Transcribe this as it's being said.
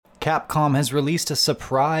Capcom has released a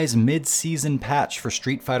surprise mid-season patch for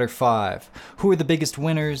Street Fighter V. Who are the biggest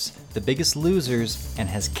winners, the biggest losers, and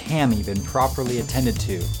has Cammy been properly attended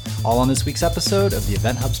to? All on this week's episode of the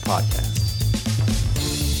Event Hubs podcast.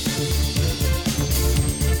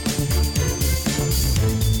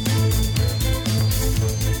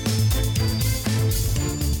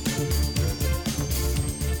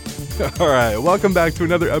 All right, welcome back to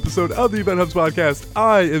another episode of the Event Hubs podcast.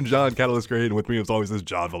 I am John Catalyst Gray, and with me as always is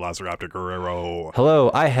John Velociraptor Guerrero. Hello,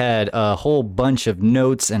 I had a whole bunch of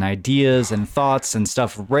notes and ideas and thoughts and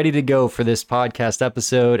stuff ready to go for this podcast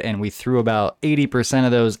episode, and we threw about 80%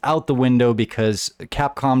 of those out the window because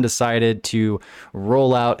Capcom decided to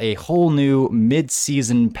roll out a whole new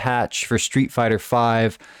mid-season patch for Street Fighter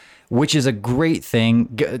V, which is a great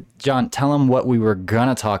thing. John, tell them what we were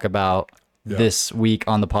gonna talk about this week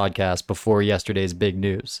on the podcast before yesterday's big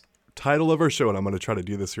news. Title of our show, and I'm going to try to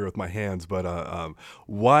do this here with my hands, but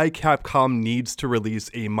why Capcom needs to release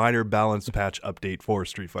a minor balance patch update for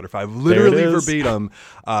Street Fighter V. Literally verbatim,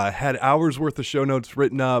 had hours worth of show notes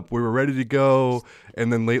written up. We were ready to go,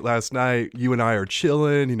 and then late last night, you and I are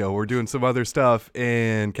chilling. You know, we're doing some other stuff,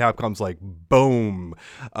 and Capcom's like, boom,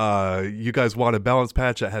 you guys want a balance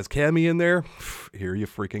patch that has Cammy in there? Here you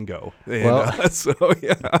freaking go. And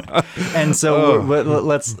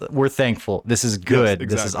we're thankful. This is good. Yes,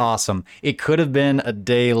 exactly. This is awesome. It could have been a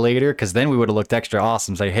day later, because then we would have looked extra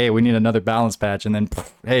awesome. Say, hey, we need another balance patch, and then,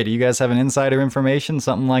 hey, do you guys have an insider information,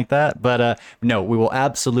 something like that? But no, we will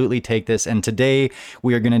absolutely take this. And today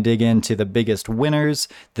we are going to dig into the biggest winners,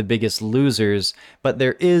 the biggest losers. But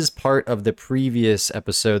there is part of the previous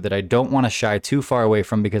episode that I don't want to shy too far away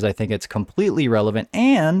from because I think it's completely relevant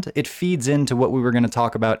and it feeds into what we were going to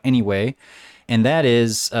talk about anyway. And that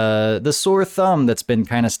is the sore thumb that's been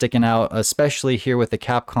kind of sticking out, especially here with the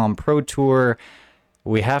Capcom Pro Tour.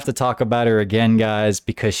 We have to talk about her again, guys,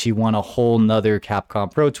 because she won a whole nother Capcom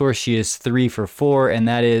Pro Tour. She is 3 for 4, and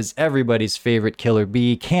that is everybody's favorite Killer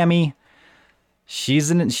Bee, Cammy. She's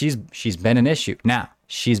been an issue. Now,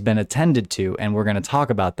 she's been attended to, and we're going to talk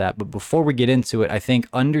about that. But before we get into it, I think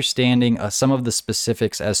understanding some of the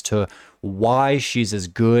specifics as to why she's as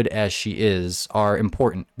good as she is are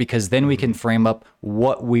important, because then we can frame up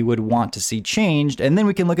what we would want to see changed, and then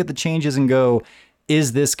we can look at the changes and go,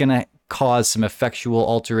 is this going to cause some effectual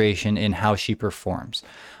alteration in how she performs?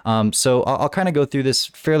 So I'll kind of go through this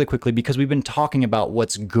fairly quickly because we've been talking about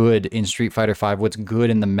what's good in Street Fighter V, what's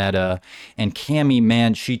good in the meta, and Cammy,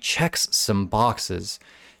 man, she checks some boxes.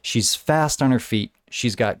 She's fast on her feet.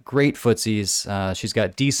 She's got great footsies. She's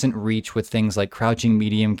got decent reach with things like crouching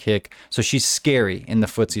medium kick. So she's scary in the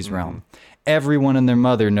footsies realm. Everyone and their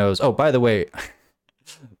mother knows. Oh, by the way,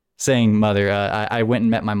 saying mother, I went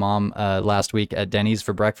and met my mom last week at Denny's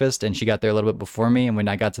for breakfast, and she got there a little bit before me, and when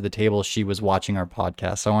I got to the table, she was watching our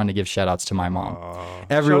podcast, so I wanted to give shout-outs to my mom.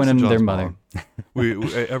 Everyone and their mother.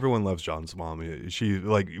 Everyone loves John's mom.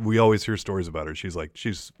 We always hear stories about her.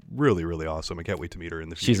 She's really, really awesome. I can't wait to meet her in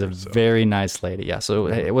the future. She's a very nice lady, yeah. So,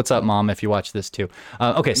 hey, what's up, Mom, if you watch this too?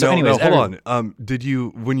 Okay, so anyways. Hold on.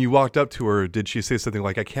 When you walked up to her, did she say something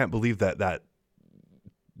like, I can't believe that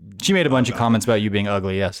she made a bunch of comments about you being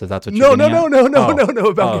ugly. Yes, so that's what you're getting at? No,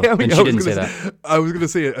 about Cammy. She didn't say that. I was going to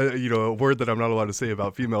say, a word that I'm not allowed to say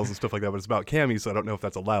about females and stuff like that, but it's about Cammy, so I don't know if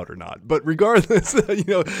that's allowed or not. But regardless,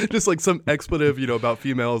 just like some expletive, about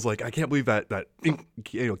females, like, I can't believe that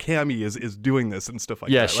Cammy is doing this and stuff like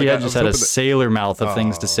that. Yeah, she had a sailor mouth of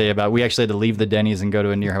things to say about. We actually had to leave the Denny's and go to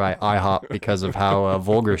a nearby IHOP because of how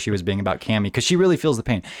vulgar she was being about Cammy, because she really feels the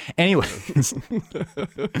pain. Anyways,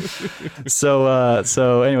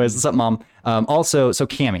 anyways, what's up, Mom? So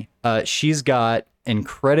Cammy, she's got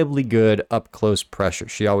incredibly good up close pressure.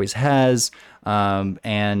 She always has,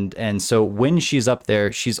 and so when she's up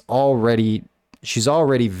there, she's already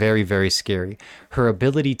very, very scary. Her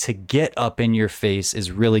ability to get up in your face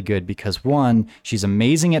is really good because, one, she's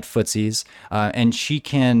amazing at footsies, and she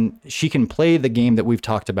can play the game that we've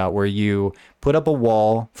talked about where you put up a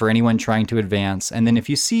wall for anyone trying to advance, and then if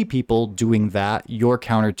you see people doing that, your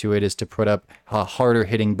counter to it is to put up harder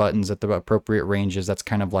hitting buttons at the appropriate ranges. That's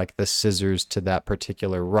kind of like the scissors to that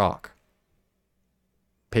particular rock.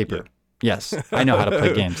 Paper. Yeah. Yes, I know how to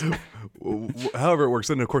play games. However it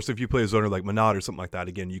works, and of course, if you play a zoner like Menad or something like that,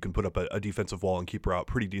 again, you can put up a defensive wall and keep her out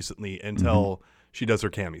pretty decently until she does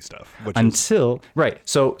her Cammy stuff. Right.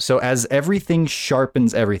 So as everything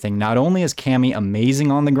sharpens everything, not only is Cammy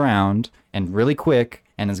amazing on the ground and really quick,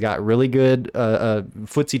 and has got really good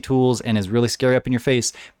footsie tools and is really scary up in your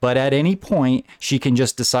face. But at any point, she can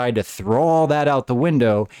just decide to throw all that out the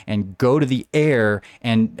window and go to the air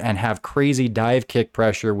and have crazy dive kick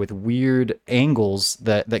pressure with weird angles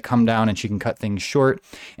that come down, and she can cut things short.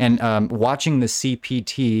 And watching the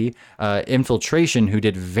CPT Infiltration, who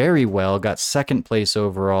did very well, got second place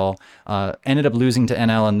overall, ended up losing to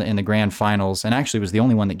NL in the grand finals, and actually was the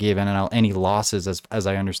only one that gave NL any losses, as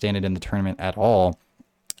I understand it, in the tournament at all.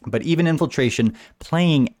 But even Infiltration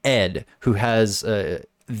playing Ed, who has the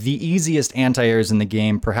easiest anti-airs in the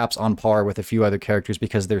game, perhaps on par with a few other characters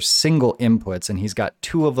because they're single inputs, and he's got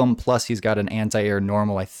 2 of them, plus he's got an anti-air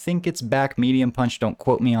normal. I think it's back medium punch, don't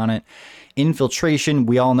quote me on it. Infiltration,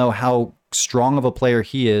 we all know how strong of a player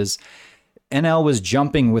he is. NL was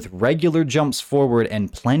jumping with regular jumps forward,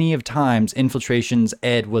 and plenty of times Infiltration's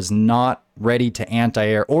Ed was not ready to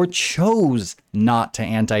anti-air or chose not to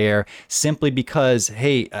anti-air simply because,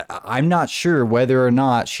 hey, I'm not sure whether or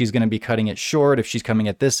not she's going to be cutting it short, if she's coming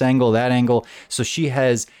at this angle, that angle. So she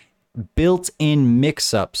has built-in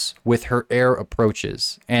mix-ups with her air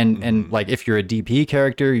approaches, and like if you're a DP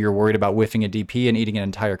character, you're worried about whiffing a DP and eating an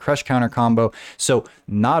entire crush counter combo. So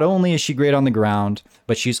not only is she great on the ground,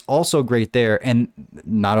 but she's also great there, and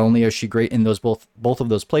not only is she great in those both of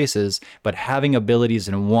those places, but having abilities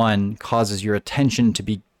in one causes your attention to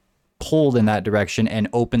be pulled in that direction and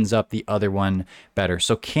opens up the other one better.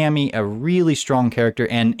 So Cammy, a really strong character,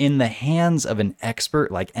 and in the hands of an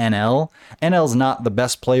expert like NL's not the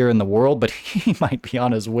best player in the world, but he might be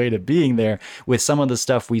on his way to being there with some of the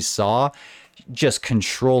stuff we saw, just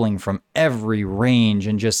controlling from every range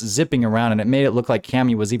and just zipping around, and it made it look like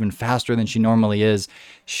Cammy was even faster than she normally is.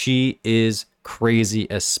 She is crazy,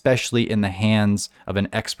 especially in the hands of an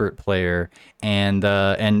expert player,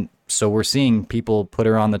 and so we're seeing people put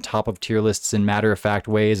her on the top of tier lists in matter-of-fact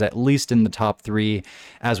ways, at least in the top 3.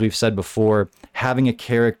 As we've said before, having a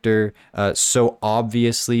character so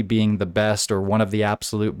obviously being the best or one of the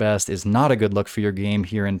absolute best is not a good look for your game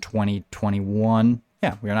here in 2021.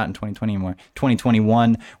 Yeah, we are not in 2020 anymore.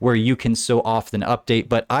 2021, where you can so often update.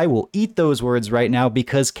 But I will eat those words right now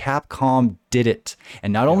because Capcom did it.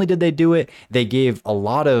 And not only did they do it, they gave a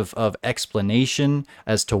lot of explanation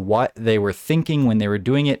as to what they were thinking when they were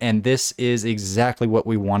doing it. And this is exactly what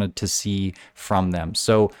we wanted to see from them.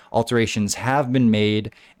 So alterations have been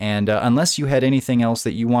made. And unless you had anything else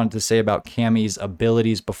that you wanted to say about Cammy's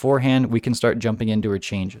abilities beforehand, we can start jumping into her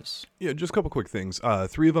changes. Yeah, just a couple quick things.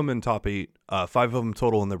 3 of them in top 8, 5 of them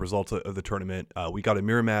total in the results of the tournament. We got a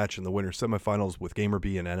mirror match in the winter semifinals with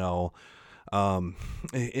GamerB and NL.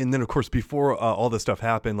 And then of course, before all this stuff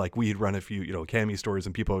happened, like we had run a few, Cammy stories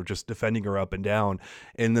and people were just defending her up and down.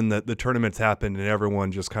 And then the tournaments happened and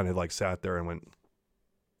everyone just kind of like sat there and went,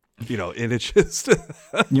 and it's just, you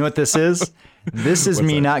know what this is? This is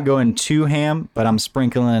me not going too ham, but I'm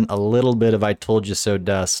sprinkling a little bit of I told you so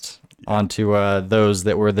dust onto those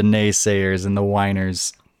that were the naysayers and the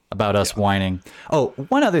whiners about us whining. Oh,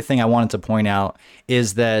 one other thing I wanted to point out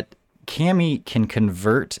is that Cammy can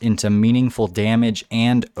convert into meaningful damage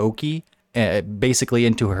and Oki, basically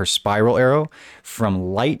into her spiral arrow,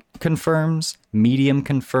 from light confirms, medium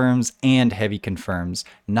confirms, and heavy confirms.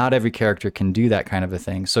 Not every character can do that kind of a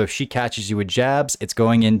thing. So if she catches you with jabs, it's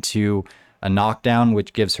going into a knockdown,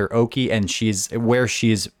 which gives her Oki, and she's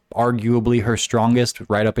arguably her strongest,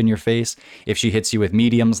 right up in your face. If she hits you with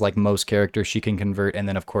mediums, like most characters, she can convert. And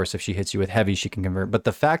then, of course, if she hits you with heavy, she can convert. But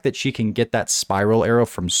the fact that she can get that spiral arrow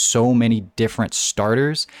from so many different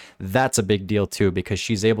starters, that's a big deal too, because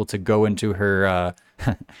she's able to go into her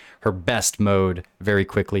her best mode very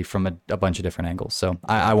quickly from a bunch of different angles. So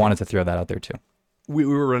I wanted to throw that out there too. We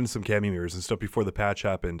were running some Cammy mirrors and stuff before the patch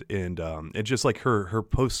happened, and it's just like her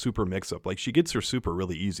post super mix up. Like she gets her super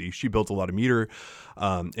really easy. She built a lot of meter,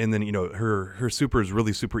 and then her super is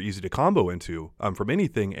really super easy to combo into from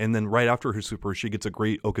anything. And then right after her super, she gets a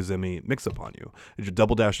great Okazemi mix up on you. It just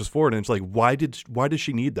double dashes forward, and it's like why does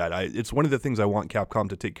she need that? It's one of the things I want Capcom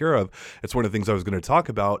to take care of. It's one of the things I was going to talk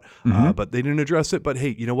about, but they didn't address it. But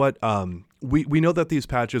hey, you know what? We know that these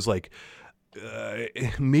patches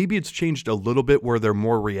maybe it's changed a little bit where they're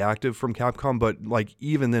more reactive from Capcom, but like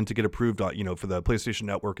even then to get approved, for the PlayStation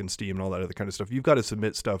Network and Steam and all that other kind of stuff, you've got to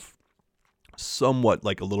submit stuff somewhat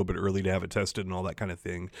like a little bit early to have it tested and all that kind of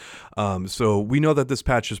thing. So we know that this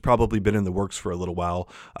patch has probably been in the works for a little while.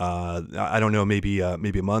 I don't know, maybe a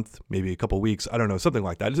month, maybe a couple weeks. I don't know, something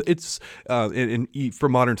like that. It's for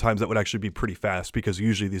modern times that would actually be pretty fast, because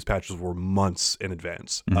usually these patches were months in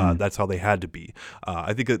advance. That's how they had to be.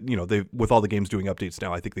 I think that, they, with all the games doing updates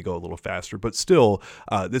now, I think they go a little faster. But still,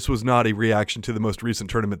 this was not a reaction to the most recent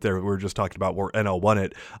tournament there we were just talking about, where NL won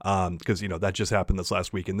it, because that just happened this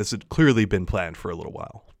last week, and this had clearly been planned for a little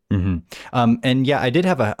while. And yeah, I did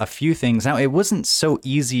have a few things. Now, it wasn't so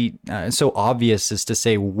easy, so obvious as to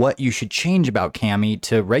say what you should change about Cammy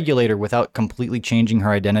to regulate her without completely changing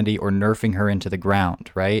her identity or nerfing her into the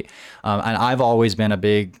ground, right? And I've always been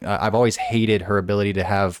I've always hated her ability to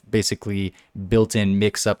have basically built-in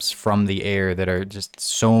mix-ups from the air that are just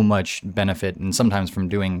so much benefit, and sometimes from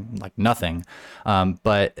doing like nothing.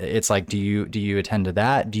 But it's like, do you attend to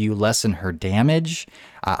that? Do you lessen her damage?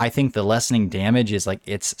 I think the lessening damage is like,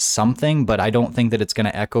 it's something, but I don't think that it's going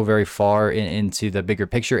to echo very far into the bigger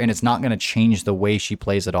picture, and it's not going to change the way she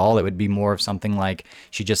plays at all. It would be more of something like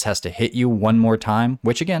she just has to hit you one more time,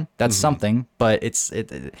 which again, that's something, but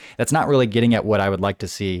that's not really getting at what I would like to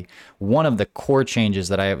see. One of the core changes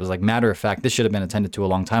that I was like, matter of fact, this should have been attended to a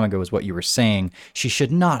long time ago, is what you were saying. She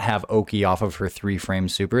should not have Oki off of her 3-frame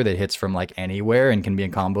super that hits from like anywhere and can be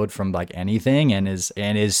comboed from like anything and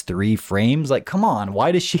is 3 frames. Like, come on,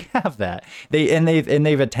 why does she have that?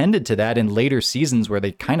 They've attended to that in later seasons, where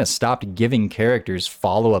they kind of stopped giving characters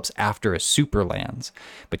follow-ups after a super lands.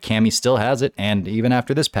 But Cammy still has it, and even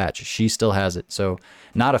after this patch, she still has it. So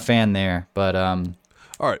not a fan there, but all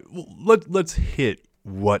right, well, let's hit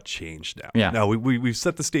what changed now. Yeah. Now, we've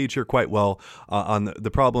set the stage here quite well on the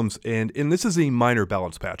problems, and this is a minor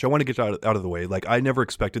balance patch. I want to get out of the way. Like, I never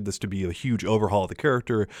expected this to be a huge overhaul of the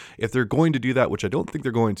character. If they're going to do that, which I don't think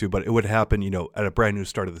they're going to, but it would happen, at a brand new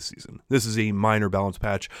start of the season. This is a minor balance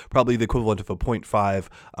patch, probably the equivalent of a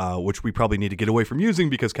 0.5, which we probably need to get away from using,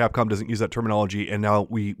 because Capcom doesn't use that terminology, and now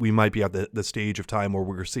we might be at the stage of time where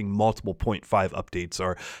we're seeing multiple 0.5 updates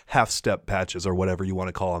or half-step patches or whatever you want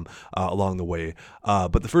to call them along the way.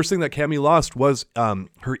 But the first thing that Cammy lost was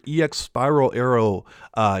her EX Spiral Arrow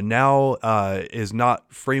now is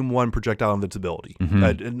not frame 1 projectile invincibility.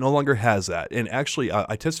 It no longer has that. And actually,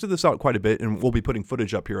 I tested this out quite a bit, and we'll be putting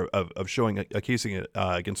footage up here of showing a casing it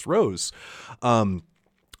against Rose.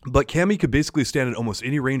 But Cammy could basically stand at almost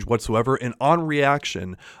any range whatsoever, and on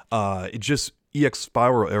reaction, it just EX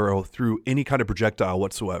Spiral Arrow through any kind of projectile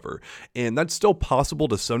whatsoever. And that's still possible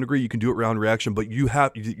to some degree. You can do it around reaction, but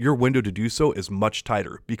your window to do so is much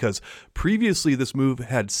tighter, because previously this move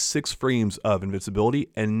had 6 frames of invincibility,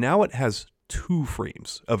 and now it has 2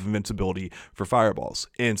 frames of invincibility for fireballs.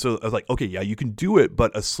 And so I was like, okay, yeah, you can do it,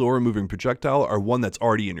 but a slower moving projectile or one that's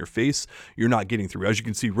already in your face, you're not getting through. As you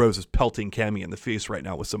can see, Rose is pelting Cammy in the face right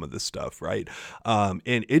now with some of this stuff, right? And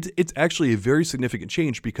it's actually a very significant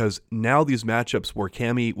change, because now these matchups where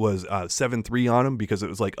Cammy was 7-3 on him because it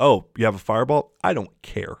was like, oh, you have a fireball? I don't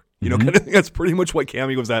care. Kind of thing. That's pretty much what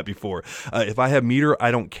Cammy was at before. If I have meter,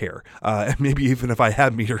 I don't care. Maybe even if I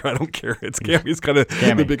have meter, I don't care. It's Cammy's kind of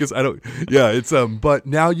the biggest. It's but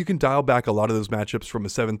now you can dial back a lot of those matchups from a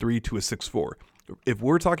 7-3 to a 6-4. If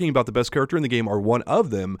we're talking about the best character in the game, or one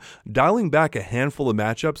of them, dialing back a handful of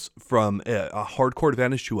matchups from a hardcore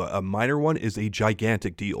advantage to a minor one is a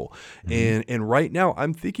gigantic deal. And right now,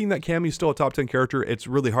 I'm thinking that Cammy's still a top 10 character. It's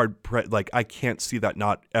really hard. I can't see that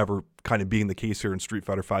not ever kind of being the case here in Street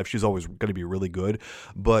Fighter V. She's always going to be really good,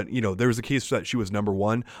 but there was a case that she was number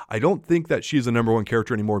 1. I don't think that she's a number 1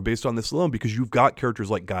 character anymore based on this alone, because you've got characters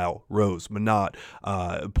like Guile, Rose, Menat,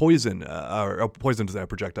 Poison, or Poison doesn't have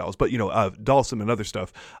projectiles, but Dhalsim and other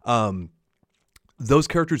stuff. Those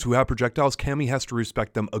characters who have projectiles, Cammy has to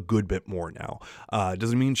respect them a good bit more now.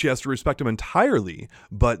 Doesn't mean she has to respect them entirely,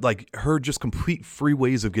 but like her just complete free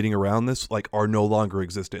ways of getting around this are no longer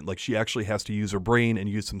existent. Like, she actually has to use her brain and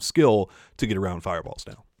use some skill to get around fireballs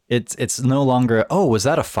now. It's no longer, oh, was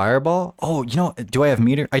that a fireball? Oh, do I have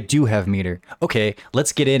meter? I do have meter. Okay,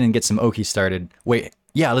 let's get in and get some Oki started. Wait,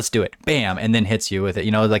 yeah, let's do it. Bam, and then hits you with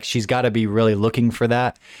it. She's got to be really looking for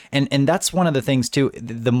that. And that's one of the things too.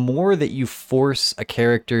 The more that you force a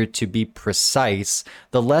character to be precise,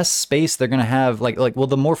 the less space they're going to have,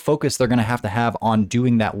 the more focus they're going to have on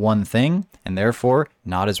doing that one thing, and therefore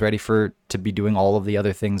not as ready to be doing all of the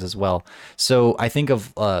other things as well. So I think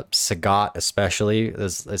of Sagat especially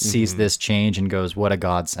as sees this change and goes, what a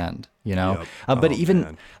godsend, Yep. But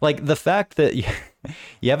even the fact that you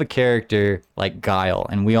have a character like Guile,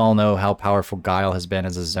 and we all know how powerful Guile has been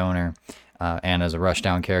as a zoner and as a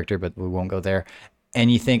rushdown character, but we won't go there.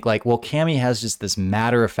 And you think like, well, Cammy has just this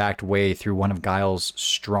matter of fact way through one of Guile's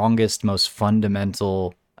strongest, most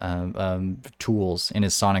fundamental tools in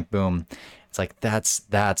his Sonic Boom. It's like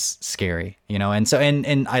that's scary, you know. And so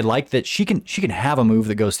and I like that she can have a move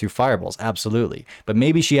that goes through fireballs, absolutely. But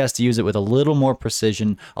maybe she has to use it with a little more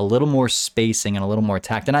precision, a little more spacing, and a little more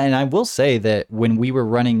tact. And I will say that when we were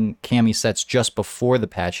running Cammy sets just before the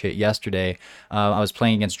patch hit yesterday, I was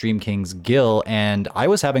playing against Dream King's Gil, and I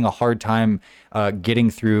was having a hard time getting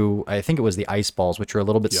through. I think it was the ice balls, which are a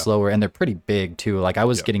little bit slower, and they're pretty big too. Like I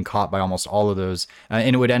was getting caught by almost all of those,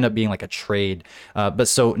 and it would end up being like a trade. But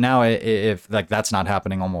so now if like that's not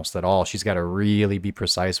happening almost at all, she's got to really be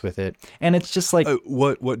precise with it, and it's just like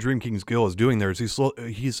what Dream King's Gil is doing there is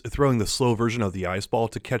he's throwing the slow version of the ice ball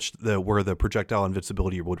to catch where the projectile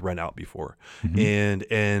invincibility would run out before, and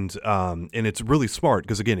it's really smart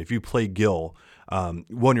because again, if you play Gil.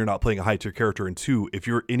 One, you're not playing a high tier character, and two, if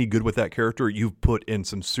you're any good with that character, you've put in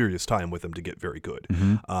some serious time with them to get very good.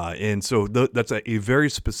 And so that's a very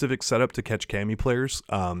specific setup to catch Cammy players.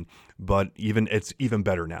 But it's even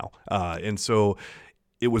better now. And so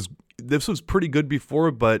this was pretty good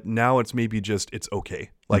before, but now it's maybe it's okay.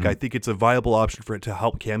 Like I think it's a viable option for it to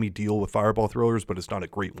help Cammy deal with fireball throwers, but it's not a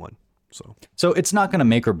great one. So it's not going to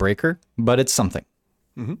make or break her, but it's something.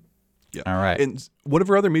 Yeah. All right. And one of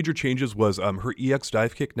her other major changes was her EX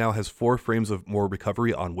dive kick now has 4 frames of more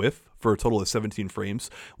recovery on whiff for a total of 17 frames,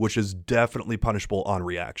 which is definitely punishable on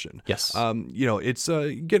reaction. Yes. It's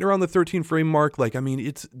getting around the 13 frame mark. Like, I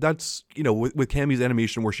mean, that's with Cammy's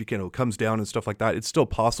animation where she comes down and stuff like that, it's still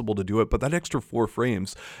possible to do it. But that extra 4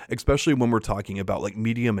 frames, especially when we're talking about like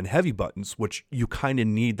medium and heavy buttons, which you kind of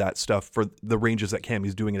need that stuff for the ranges that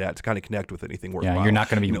Cammy's doing it at to kind of connect with anything worthwhile. Yeah, you're not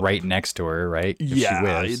going to be right next to her, right?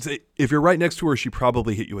 If you're right next to her, she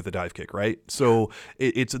probably hit you with a dive kick, right? So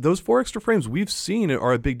it's those 4 extra frames we've seen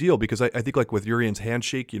are a big deal because I think like with Urian's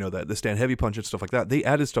handshake, that the stand heavy punch and stuff like that, they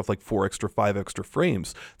added stuff like 5 extra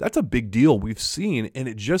frames. That's a big deal we've seen, and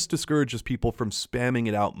it just discourages people from spamming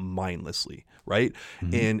it out mindlessly, right?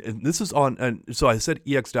 And this is on, so I said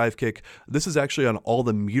EX dive kick. This is actually on all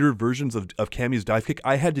the metered versions of Cammy's dive kick.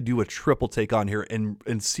 I had to do a triple take on here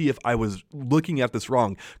and see if I was looking at this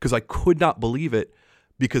wrong because I could not believe it.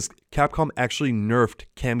 Because Capcom actually nerfed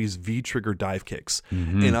Cammy's V-trigger dive kicks.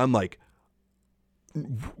 And I'm like,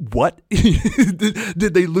 what?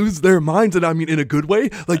 Did they lose their minds? And I mean, in a good way?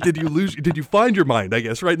 Like, did you find your mind, I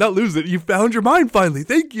guess, right? Not lose it. You found your mind finally.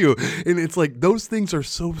 Thank you. And it's like, those things are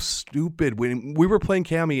so stupid. When we were playing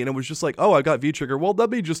Cammy and it was just like, oh, I got V-trigger. Well, let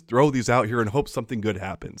me just throw these out here and hope something good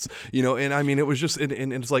happens. And I mean, it was just, and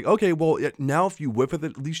it's like, okay, well, now if you whip with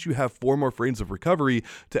it, at least you have 4 more frames of recovery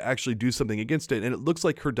to actually do something against it. And it looks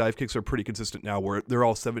like her dive kicks are pretty consistent now where they're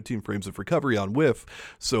all 17 frames of recovery on whiff.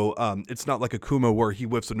 So it's not like Akuma where he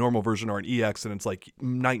whiffs a normal version or an EX and it's like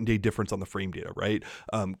night and day difference on the frame data, right?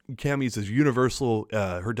 Cammy's is universal.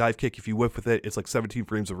 Her dive kick, if you whiff with it, it's like 17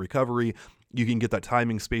 frames of recovery. You can get that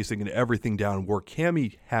timing, spacing, and everything down where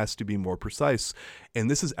Cammy has to be more precise.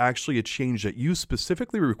 And this is actually a change that you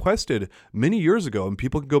specifically requested many years ago, and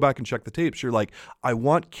people can go back and check the tapes. You're like, I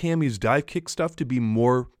want Cammy's dive kick stuff to be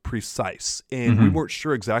more precise. And we weren't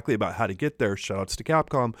sure exactly about how to get there. Shoutouts to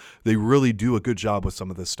Capcom. They really do a good job with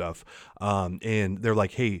some of this stuff. And they're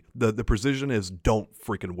like, hey, the precision is don't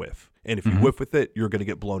freaking whiff. And if you whiff with it, you're going to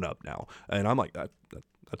get blown up now. And I'm like,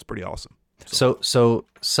 that's pretty awesome. So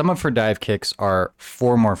some of her dive kicks are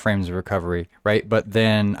 4 more frames of recovery, right? But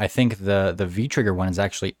then I think the V-trigger one is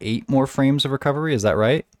actually 8 more frames of recovery. Is that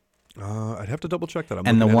right? I'd have to double check that.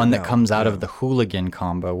 And the one that comes out of the hooligan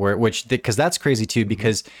combo, because that's crazy too,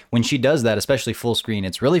 because when she does that, especially full screen,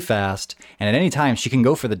 it's really fast. And at any time she can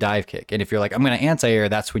go for the dive kick. And if you're like, I'm going to anti-air,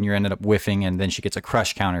 that's when you're ended up whiffing. And then she gets a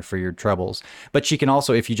crush counter for your troubles. But she can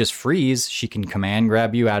also, if you just freeze, she can command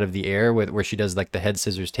grab you out of the air where she does like the head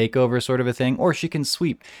scissors takeover sort of a thing, or she can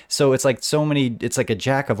sweep. So it's like it's like a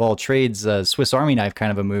jack of all trades, Swiss Army knife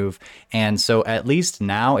kind of a move. And so at least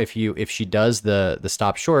now, if she does the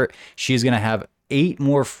stop short, she's going to have 8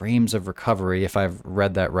 more frames of recovery, if I've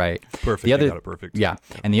read that right. Perfect. You got it perfect. Yeah.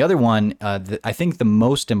 And the other one, I think the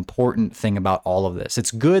most important thing about all of this,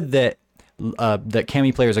 it's good that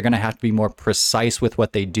Cammy players are going to have to be more precise with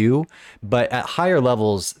what they do, but at higher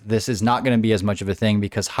levels, this is not going to be as much of a thing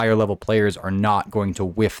because higher level players are not going to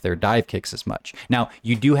whiff their dive kicks as much. Now,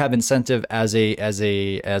 you do have incentive as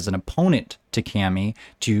an opponent to Cammy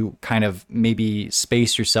to kind of maybe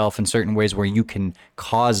space yourself in certain ways where you can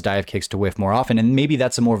cause dive kicks to whiff more often. And maybe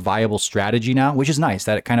that's a more viable strategy now, which is nice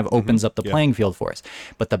that it kind of opens up the playing field for us.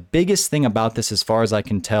 But the biggest thing about this, as far as I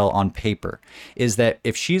can tell on paper, is that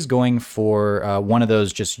if she's going for one of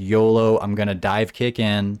those just YOLO, I'm going to dive kick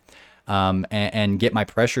in, and get my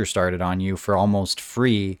pressure started on you for almost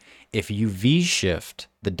free. If you V-shift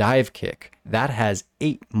the dive kick, that has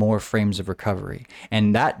 8 more frames of recovery.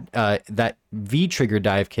 And that V-trigger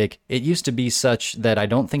dive kick, it used to be such that I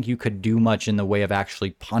don't think you could do much in the way of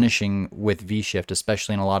actually punishing with V-shift,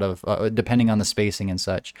 especially in a lot of, depending on the spacing and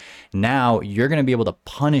such. Now, you're going to be able to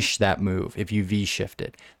punish that move if you V-shift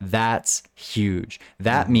it. That's huge.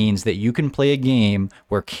 That means that you can play a game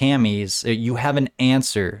where Cammy's, you have an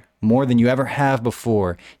answer more than you ever have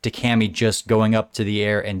before to Cammy just going up to the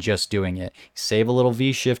air and just doing it. Save a little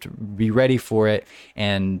V-shift, be ready for it,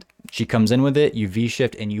 and she comes in with it, you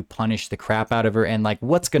V-shift, and you punish the crap out of her. And like,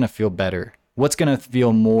 what's going to feel better? What's going to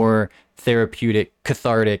feel more therapeutic,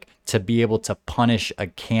 cathartic to be able to punish a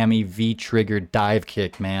Cammy V-trigger dive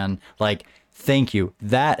kick, man? Like, thank you.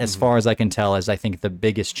 That, as far as I can tell, is I think the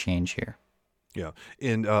biggest change here. Yeah,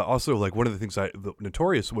 and also like one of the things the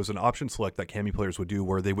Notorious was an option select that Cammy players would do,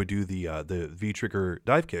 where they would do the V trigger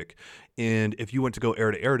dive kick, and if you went to go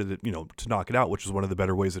air to air to knock it out, which is one of the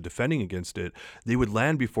better ways of defending against it, they would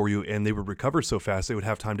land before you and they would recover so fast they would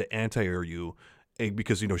have time to anti-air you.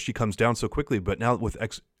 Because she comes down so quickly, but now with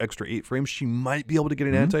extra 8 frames, she might be able to get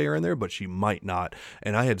an anti-air in there, but she might not.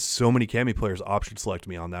 And I had so many Cammy players option select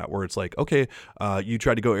me on that, where it's like, okay, you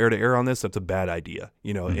tried to go air to air on this, that's a bad idea,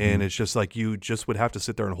 and it's just like you just would have to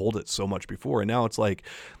sit there and hold it so much before, and now it's like,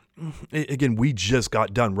 again, we just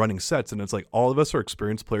got done running sets, and it's like all of us are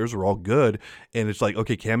experienced players, we're all good, and it's like,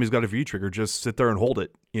 okay, Cammy's got a V trigger, just sit there and hold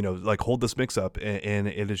it, like hold this mix up, and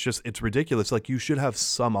it's ridiculous. Like, you should have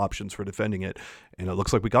some options for defending it, and it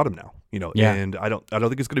looks like we got them now, Yeah. And I don't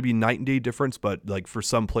think it's going to be night and day difference, but like for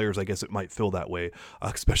some players, I guess it might feel that way,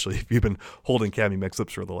 especially if you've been holding Cammy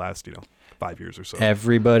mix-ups for the last 5 years or so.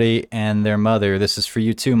 Everybody and their mother, this is for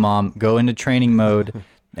you too, Mom. Go into training mode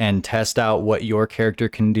and test out what your character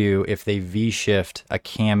can do if they V-shift a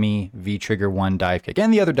Cammy V-trigger 1 dive kick,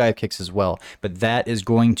 and the other dive kicks as well. But that is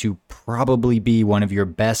going to probably be one of your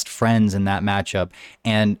best friends in that matchup.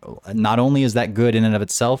 And not only is that good in and of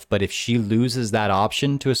itself, but if she loses that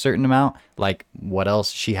option to a certain amount, like, what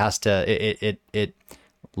else? She has to, it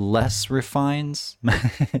less refines.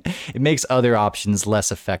 It makes other options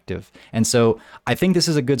less effective. And so I think this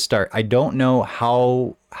is a good start. I don't know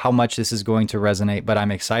how much this is going to resonate, but I'm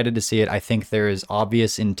excited to see it. I think there is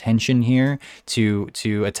obvious intention here to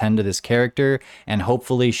attend to this character, and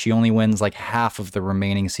hopefully she only wins like half of the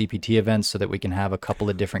remaining CPT events so that we can have a couple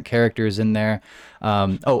of different characters in there.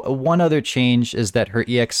 One other change is that her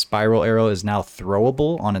EX spiral arrow is now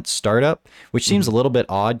throwable on its startup, which seems a little bit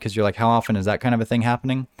odd because you're like, how often is that kind of a thing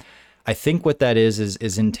happening? I think what that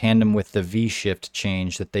is in tandem with the V-shift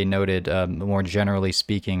change that they noted, more generally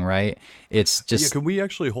speaking, right? It's just... Yeah, can we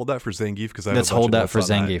actually hold that for Zangief? Because let's hold that for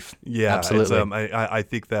Zangief. Yeah, absolutely. I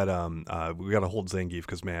think that we got to hold Zangief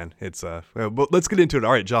because, man, it's... But let's get into it.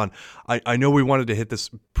 All right, John, I know we wanted to hit this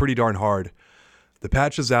pretty darn hard. The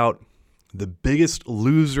patch is out. The biggest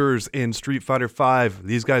losers in Street Fighter V.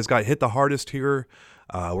 These guys got hit the hardest here.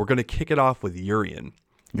 We're going to kick it off with Urien.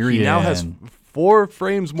 He now has 4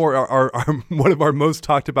 frames more, are one of our most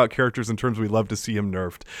talked about characters in terms we love to see him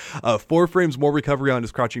nerfed. 4 frames more recovery on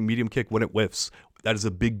his crouching medium kick when it whiffs. That is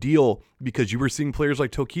a big deal because you were seeing players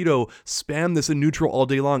like Tokido spam this in neutral all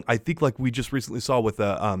day long. I think like we just recently saw with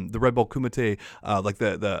the Red Bull Kumite, like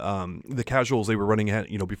the casuals they were running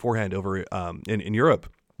beforehand over in Europe.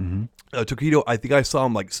 Tokido, I think I saw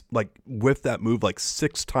him like whiff that move like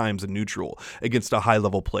 6 times in neutral against a high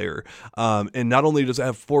level player. And not only does it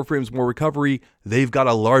have 4 frames more recovery, they've got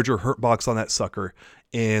a larger hurt box on that sucker.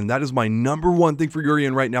 And that is my number one thing for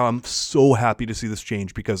Urien right now. I'm so happy to see this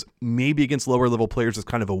change because maybe against lower level players it's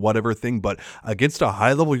kind of a whatever thing, but against a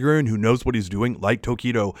high level Urien who knows what he's doing, like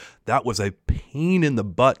Tokido, that was a pain in the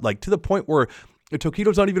butt, like to the point where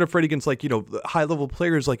Tokido's not even afraid against high level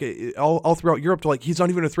players like all throughout Europe. To like he's not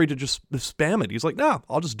even afraid to just spam it. He's like, nah,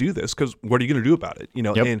 I'll just do this because what are you going to do about it?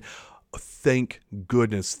 Yep. And thank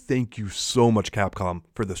goodness, thank you so much, Capcom,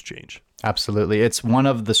 for this change. Absolutely, it's one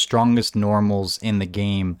of the strongest normals in the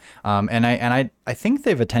game, and I think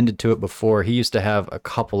they've attended to it before. He used to have a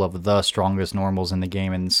couple of the strongest normals in the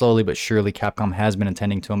game, and slowly but surely Capcom has been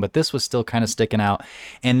attending to him. But this was still kind of sticking out,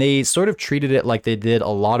 and they sort of treated it like they did a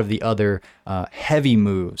lot of the other heavy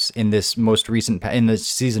moves in this most recent in the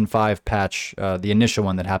season 5 patch, the initial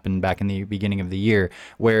one that happened back in the beginning of the year,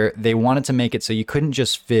 where they wanted to make it so you couldn't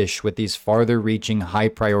just fish with these farther reaching high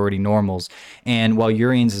priority normals. And while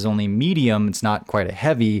Urian's is only medium, it's not quite a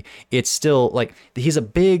heavy, it's still like he's a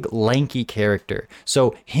big lanky character,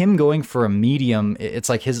 so him going for a medium, it's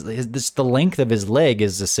like the length of his leg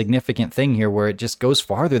is a significant thing here, where it just goes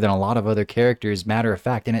farther than a lot of other characters, matter of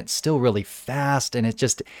fact, and it's still really fast, and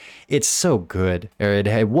it's so good, or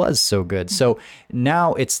it was so good. So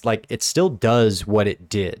now it's like it still does what it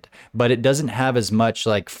did, but it doesn't have as much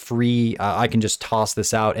like free, I can just toss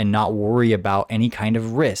this out and not worry about any kind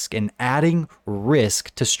of risk. And adding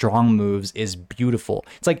risk to strong moves is beautiful.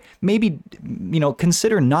 It's like, maybe,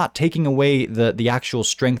 consider not taking away the actual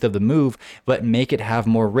strength of the move, but make it have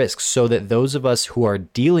more risk, so that those of us who are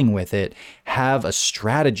dealing with it have a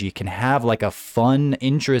strategy, can have like a fun,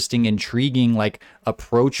 interesting, intriguing, like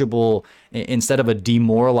approachable, instead of a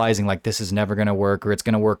demoralizing, like this is never going to work, or it's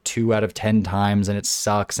going to work 2 out of 10 times and it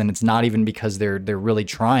sucks. And it's not even because they're really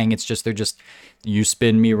trying. It's just, you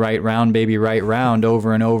spin me right round, baby, right round,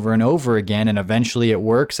 over and over and over again. And eventually it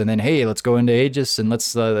works. And then, hey, let's go into Aegis and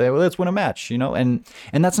let's win a match, and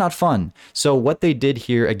that's not fun. So what they did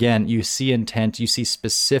here, again, you see intent, you see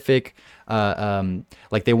specific,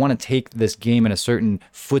 like they want to take this game in a certain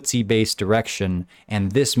footsie based direction,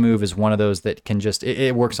 and this move is one of those that can just,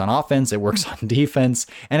 it works on offense, it works on defense,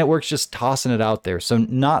 and it works just tossing it out there. So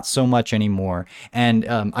not so much anymore. And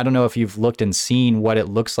I don't know if you've looked and seen what it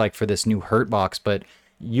looks like for this new hurt box, but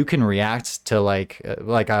you can react to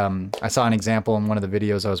I saw an example in one of the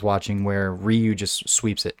videos I was watching where Ryu just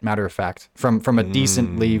sweeps it, matter of fact, from a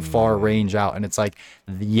decently far range out, and it's like,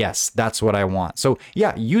 yes, that's what I want. So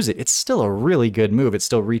yeah, use it. It's still a really good move. It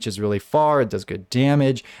still reaches really far. It does good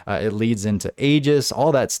damage. It leads into Aegis,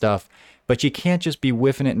 all that stuff. But you can't just be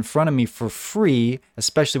whiffing it in front of me for free,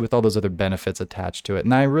 especially with all those other benefits attached to it.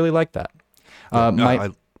 And I really like that.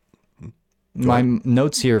 My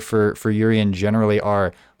notes here for Urian generally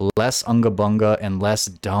are less Unga Bunga and less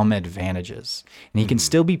dumb advantages. And he can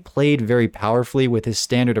still be played very powerfully with his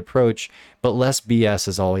standard approach, but less BS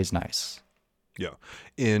is always nice. Yeah.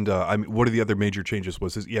 And one of the other major changes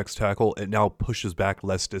was his EX tackle. It now pushes back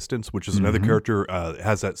less distance, which is another character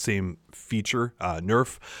has that same feature,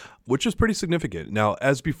 nerf, which is pretty significant. Now,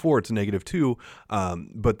 as before, it's a -2,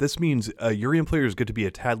 but this means Urian players get to be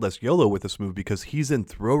a tad less YOLO with this move because he's in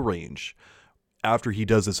throw range after he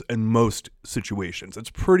does this in most situations. It's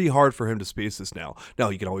pretty hard for him to space this now. Now,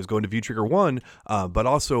 you can always go into V-Trigger 1, but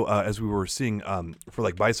also, as we were seeing for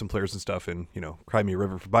like Bison players and stuff, and, cry me a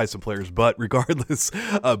river for Bison players, but regardless,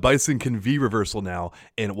 Bison can V-reversal now,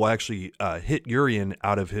 and it will actually hit Urian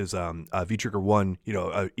out of his V-Trigger 1,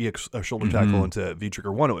 EX shoulder tackle into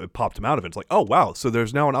V-Trigger 1, it popped him out of it. It's like, oh, wow, so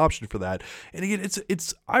there's now an option for that. And again,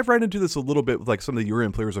 it's I've ran into this a little bit with like some of the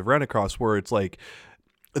Urian players I've ran across, where it's like,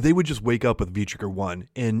 they would just wake up with V-Trigger 1.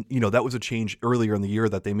 And, that was a change earlier in the year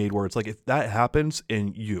that they made, where it's like, if that happens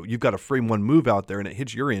and you've got a frame 1 move out there and it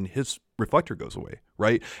hits Urian, his reflector goes away,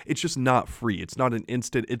 right? It's just not free. It's not an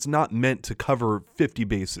instant. It's not meant to cover 50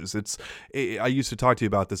 bases. I used to talk to you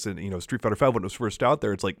about this in, Street Fighter 5 when it was first out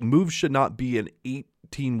there. It's like, moves should not be an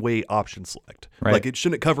 18-way option select. Right. Like, it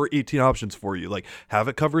shouldn't cover 18 options for you. Like, have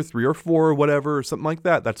it cover 3 or 4 or whatever, or something like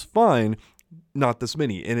that. That's fine. Not this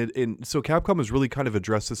many. And so Capcom has really kind of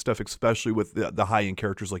addressed this stuff, especially with the high-end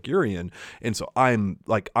characters like Urian. And so I'm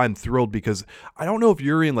thrilled, because I don't know if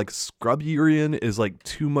Urian, like scrub Urian, is like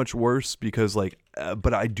too much worse, because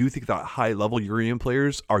but I do think that high-level Urian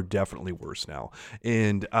players are definitely worse now.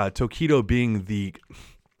 And Tokido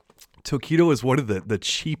is one of the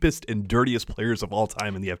cheapest and dirtiest players of all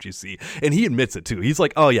time in the FGC. And he admits it too. He's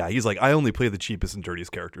like, oh yeah, I only play the cheapest and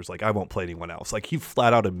dirtiest characters. Like, I won't play anyone else. Like, he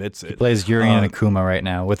flat out admits it. He plays Urian and Akuma right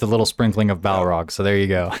now with a little sprinkling of Balrog. So there you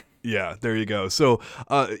go. Yeah, there you go. So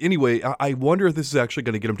anyway, I wonder if this is actually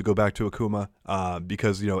going to get him to go back to Akuma,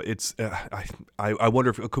 because it's I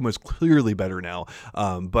wonder if Akuma is clearly better now.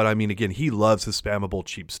 But I mean, again, he loves his spammable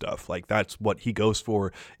cheap stuff. Like, that's what he goes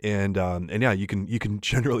for. And yeah, you can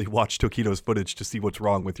generally watch Tokido's footage to see what's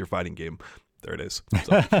wrong with your fighting game. There it is.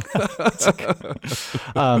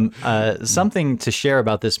 Something to share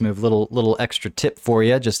about this move, little extra tip for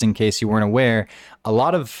you, just in case you weren't aware. A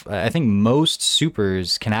lot of, I think most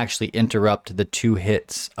supers can actually interrupt the 2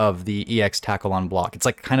 hits of the EX tackle on block. It's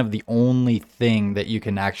like kind of the only thing that you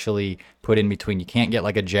can actually put in between. You can't get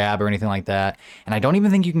like a jab or anything like that. And I don't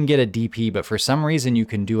even think you can get a DP, but for some reason you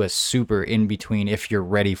can do a super in between if you're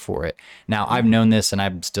ready for it. Now, I've known this, and I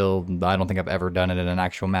don't think I've ever done it in an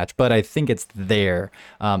actual match, but I think it's there.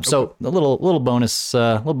 So a little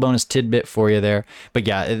bonus tidbit for you there. But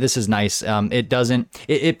yeah, this is nice.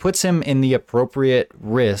 It puts him in the appropriate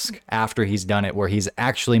risk after he's done it, where he's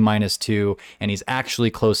actually -2 and he's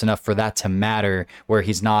actually close enough for that to matter, where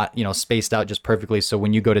he's not, spaced out just perfectly. So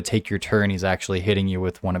when you go to take your turn, he's actually hitting you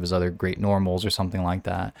with one of his other great normals or something like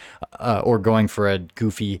that, or going for a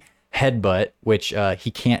goofy headbutt, which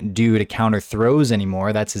he can't do to counter throws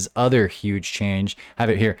anymore. That's his other huge change. Have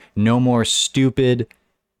it here. No more stupid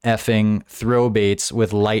effing throw baits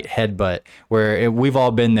with light headbutt, where we've all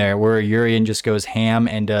been there, where Urien just goes ham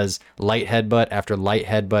and does light headbutt after light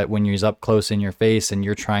headbutt when he's up close in your face and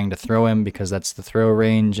you're trying to throw him because that's the throw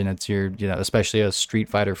range, and it's your, especially a Street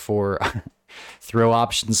Fighter 4 throw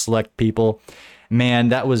option select people. Man,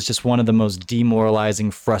 that was just one of the most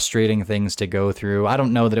demoralizing, frustrating things to go through. I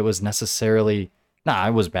don't know that it was necessarily... Nah,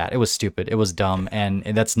 it was bad. It was stupid. It was dumb, and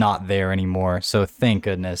that's not there anymore. So thank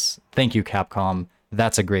goodness. Thank you, Capcom.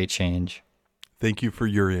 That's a great change. Thank you for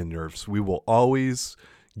Urien nerfs. We will always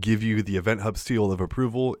give you the Event Hub seal of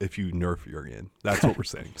approval if you nerf Urien. That's what we're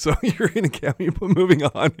saying. So Urien and Cammy, but moving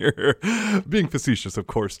on here. Being facetious, of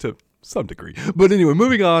course, to some degree. But anyway,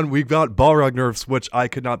 moving on, we've got Balrog nerfs, which I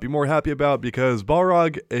could not be more happy about, because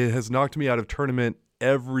Balrog has knocked me out of tournament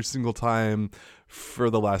every single time for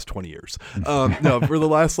the last 20 years. No, for the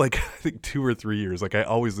last, I think 2 or 3 years, I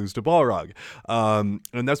always lose to Balrog.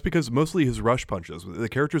 And that's because mostly his rush punches. The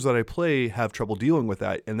characters that I play have trouble dealing with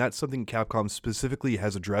that, and that's something Capcom specifically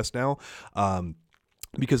has addressed now.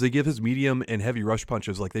 Because they give his medium and heavy rush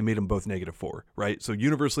punches, they made them both -4, right? So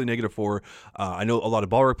universally -4. I know a lot of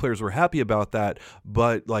Balrog players were happy about that,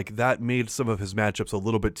 but that made some of his matchups a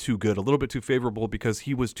little bit too good, a little bit too favorable, because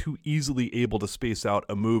he was too easily able to space out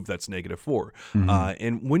a move that's -4.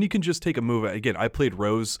 And when you can just take a move, again, I played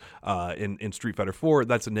Rose in Street Fighter 4.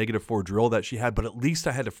 That's a -4 drill that she had, but at least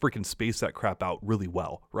I had to freaking space that crap out really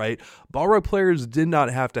well, right? Balrog players did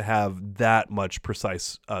not have to have that much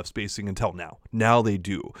precise spacing until now. Now they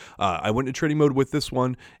do. I went into training mode with this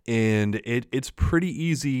one, and it's pretty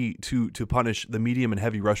easy to punish the medium and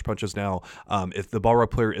heavy rush punches now if the Balrog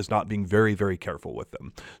player is not being very, very careful with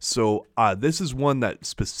them. So this is one that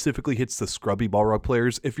specifically hits the scrubby Balrog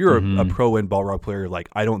players. If you're a pro-end Balrog player,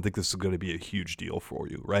 I don't think this is going to be a huge deal for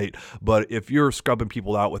you, right? But if you're scrubbing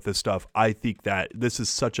people out with this stuff, I think that this is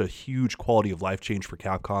such a huge quality of life change for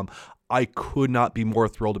Capcom. I could not be more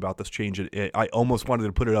thrilled about this change. I almost wanted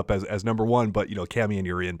to put it up as number one, but Cammy and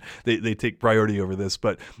Urien, they take priority over this.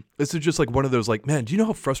 But this is just one of those man, do you know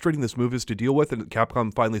how frustrating this move is to deal with? And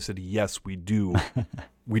Capcom finally said, yes, we do.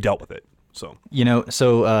 We dealt with it. So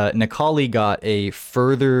Necalli got a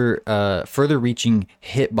further reaching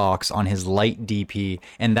hitbox on his light DP,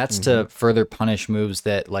 and that's to further punish moves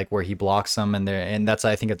that where he blocks them, and that's,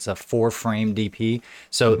 I think it's a 4-frame DP.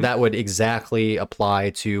 So that would exactly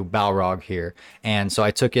apply to Balrog here. And so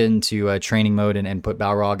I took it into training mode and put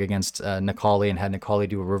Balrog against Necalli, and had Necalli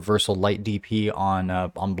do a reversal light DP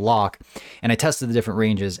on block, and I tested the different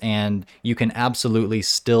ranges, and you can absolutely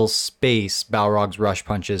still space Balrog's rush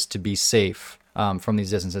punches to be safe from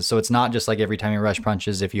these distances. So it's not just every time you rush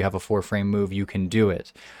punches, if you have a 4-frame move, you can do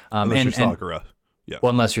it. Unless you're Sakura. Yeah.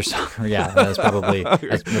 Well, unless you're Sakura, yeah, that's probably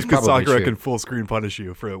Sakura true. Can full screen punish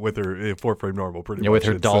you with her 4-frame normal, pretty much. With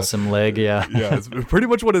her Dalsum leg, yeah. Yeah, it's pretty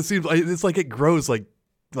much what it seems like. It's it grows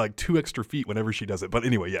 2 extra feet whenever she does it. But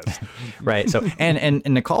anyway, yes. Right. So and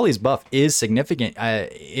Necalli's buff is significant.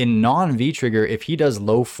 In non-V trigger, if he does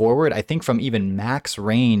low forward, I think from even max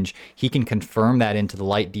range, he can confirm that into the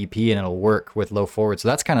light DP and it'll work with low forward. So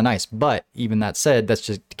that's kind of nice. But even that said, that's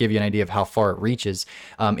just to give you an idea of how far it reaches.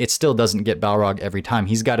 It still doesn't get Balrog every time.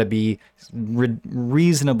 He's got to be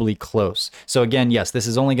reasonably close. So again, yes, this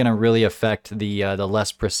is only going to really affect the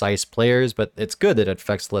less precise players, but it's good that it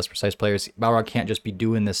affects the less precise players. Balrog can't just be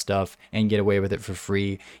doing this stuff and get away with it for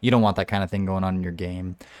free. You don't want that kind of thing going on in your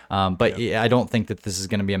game. But I don't think that this is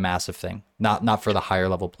going to be a massive thing. Not for the higher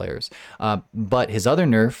level players. But his other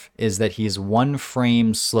nerf is that he's 1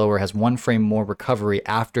 frame slower, has 1 frame more recovery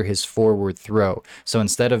after his forward throw. So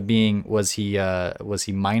instead of being, was he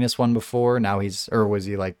 -1 before? Now he's, or was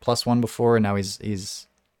he +1 before? And now he's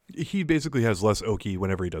he basically has less Oki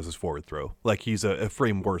whenever he does his forward throw. He's a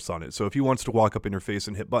frame worse on it. So if he wants to walk up in your face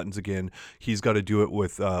and hit buttons again, he's got to do it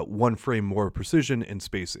with 1 frame more precision and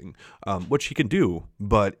spacing, which he can do,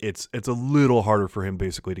 but it's a little harder for him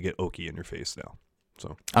basically to get Oki in your face now.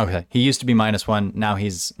 So okay, he used to be -1, now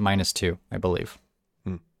he's -2, I believe.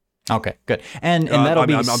 Okay, good. And that'll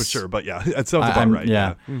be. I'm sure, but yeah, it sounds about right.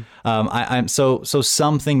 Yeah. I'm so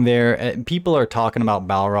something there. People are talking about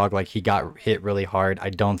Balrog like he got hit really hard.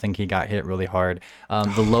 I don't think he got hit really hard.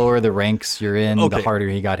 The lower the ranks you're in, the harder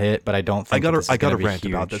he got hit. But I don't think I got to rant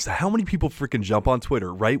about this. How many people freaking jump on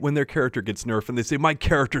Twitter right when their character gets nerfed and they say my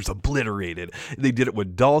character's obliterated? They did it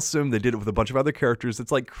with Dhalsim. They did it with a bunch of other characters.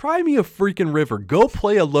 It's like, cry me a freaking river. Go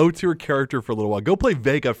play a low tier character for a little while. Go play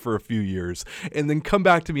Vega for a few years, and then come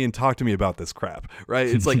back to me and talk to me about this crap, right?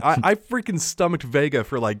 It's like I freaking stomached Vega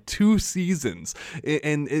for like 2 seasons,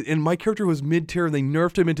 and my character was mid tier, and they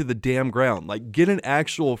nerfed him into the damn ground. Like, get an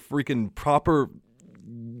actual freaking proper,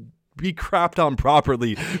 be crapped on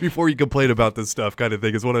properly before you complain about this stuff, kind of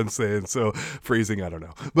thing is what I'm saying. So phrasing, I don't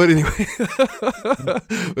know, but anyway.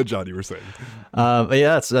 But John, you were saying. But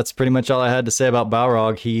yeah, that's pretty much all I had to say about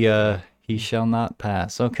Balrog. He shall not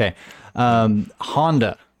pass. Okay,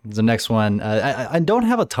 Honda. The next one, I don't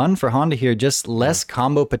have a ton for Honda here, just less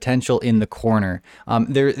combo potential in the corner.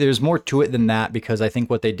 There's more to it than that, because I think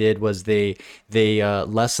what they did was they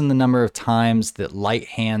lessened the number of times that light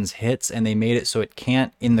hands hits, and they made it so it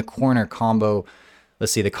can't in the corner combo.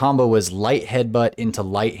 Let's see, the combo was light headbutt into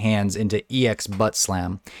light hands into EX butt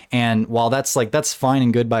slam. And while that's fine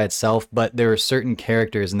and good by itself, but there are certain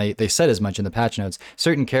characters, and they said as much in the patch notes,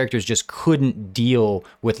 certain characters just couldn't deal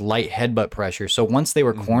with light headbutt pressure. So once they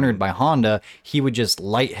were cornered by Honda, he would just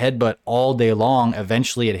light headbutt all day long.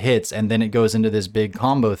 Eventually it hits, and then it goes into this big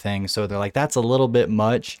combo thing. So they're like, that's a little bit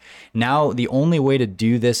much. Now, the only way to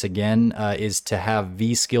do this again is to have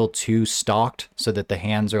V skill 2 stocked so that the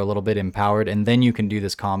hands are a little bit empowered, and then you can do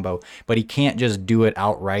this combo, but he can't just do it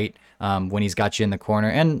outright when he's got you in the corner.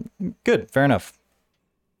 And good, fair enough.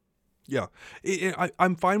 Yeah,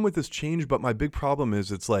 I'm fine with this change, but my big problem is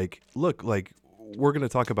it's like, look, like we're going to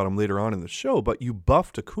talk about him later on in the show, but you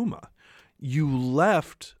buffed Akuma. You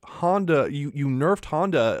left Honda, you nerfed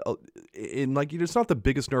Honda in, like, it's not the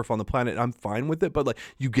biggest nerf on the planet. I'm fine with it, but like,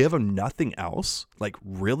 you give him nothing else. Like,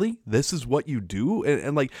 really? This is what you do?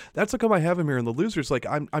 And like, that's how come I have him here in the losers. Like,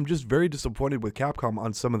 I'm just very disappointed with Capcom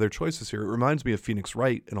on some of their choices here. It reminds me of Phoenix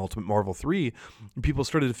Wright and Ultimate Marvel 3. People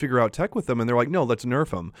started to figure out tech with them, and they're like, no, let's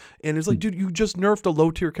nerf him. And it's like, dude, you just nerfed a low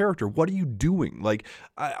tier character. What are you doing? Like,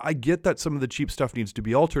 I get that some of the cheap stuff needs to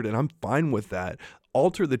be altered, and I'm fine with that.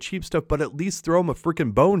 Alter the cheap stuff, but at least throw him a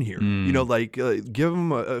freaking bone here. You know, like give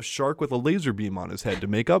him a shark with a laser beam on his head to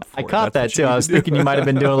make up for it. I caught that too. I was thinking you might have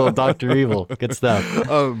been doing a little Dr. Evil. Good stuff.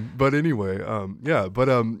 But anyway, yeah. But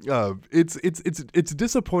it's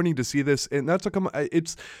disappointing to see this, and that's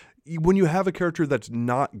it's when you have a character that's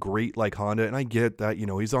not great like Honda, and I get that, you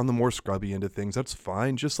know, he's on the more scrubby end of things. That's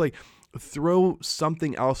fine. Just like throw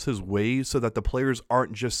something else his way so that the players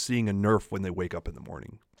aren't just seeing a nerf when they wake up in the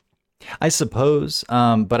morning. I suppose,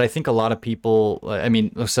 but I think a lot of people, I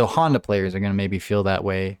mean, so Honda players are going to maybe feel that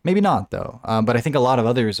way. Maybe not, though. But I think a lot of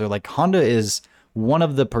others are like, Honda is one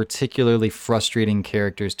of the particularly frustrating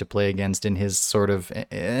characters to play against in his sort of,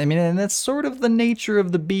 I mean, and that's sort of the nature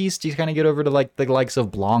of the beast. You kind of get over to like the likes of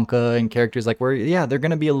Blanca and characters like where, yeah, they're going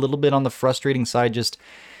to be a little bit on the frustrating side, just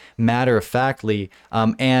matter-of-factly,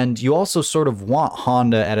 and you also sort of want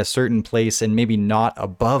Honda at a certain place and maybe not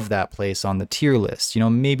above that place on the tier list, you know,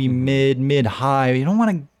 maybe mid high. You don't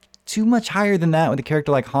want to too much higher than that with a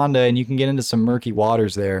character like Honda, and you can get into some murky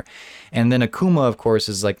waters there. And then Akuma, of course,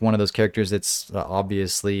 is like one of those characters that's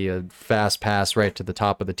obviously a fast pass right to the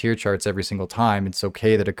top of the tier charts every single time. It's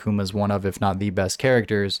okay that Akuma is one of, if not the best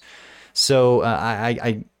characters. So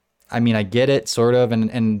I mean, I get it, sort of,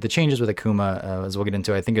 and the changes with Akuma, as we'll get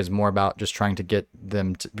into, I think is more about just trying to get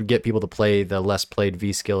people to play the less played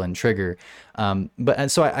V skill and trigger.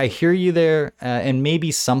 So I hear you there, and maybe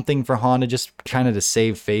something for Honda just kind of to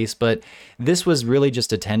save face, but this was really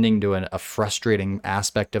just attending to a frustrating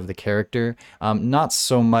aspect of the character, not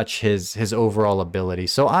so much his overall ability.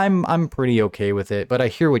 So I'm pretty okay with it, but I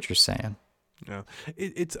hear what you're saying. Yeah,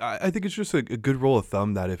 I think it's just a good rule of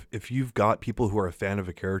thumb that if you've got people who are a fan of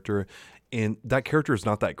a character and that character is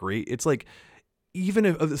not that great, it's like, even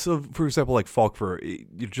if, so for example, like Falkver,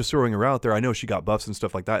 you're just throwing her out there. I know she got buffs and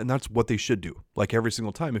stuff like that, and that's what they should do, like every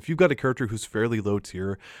single time. If you've got a character who's fairly low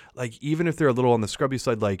tier, like even if they're a little on the scrubby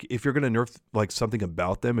side, like if you're going to nerf like something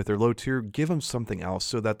about them, if they're low tier, give them something else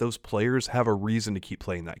so that those players have a reason to keep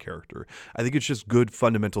playing that character. I think it's just good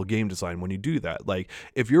fundamental game design when you do that. Like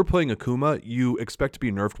if you're playing Akuma, you expect to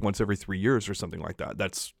be nerfed once every 3 years or something like that.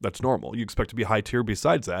 That's normal. You expect to be high tier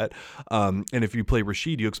besides that. And if you play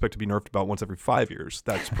Rashid, you expect to be nerfed about once every 5 years.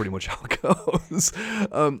 That's pretty much how it goes.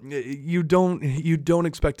 You don't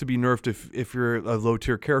expect to be nerfed if you're a low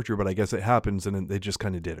tier character, but I guess it happens, and they just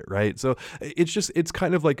kind of did it, right? So it's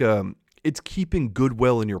kind of like it's keeping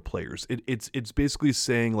goodwill in your players. It's basically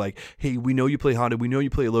saying like, hey, we know you play Honda, we know you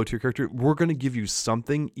play a low tier character. We're going to give you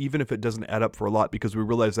something, even if it doesn't add up for a lot, because we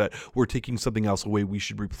realize that we're taking something else away. We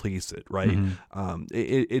should replace it, right?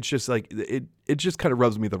 It's just like it just kind of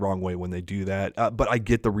rubs me the wrong way when they do that. But I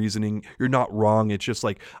get the reasoning. You're not wrong. It's just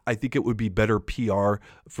like I think it would be better PR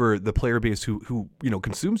for the player base who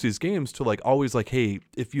consumes these games to like always like, hey,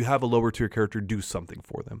 if you have a lower tier character, do something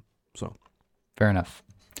for them. So fair enough.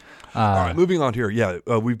 All right, moving on here. Yeah,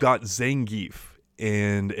 we've got Zangief.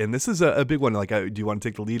 And this is a big one. Like, do you want to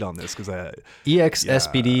take the lead on this? Because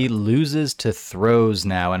EXSPD loses to throws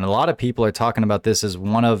now, and a lot of people are talking about this as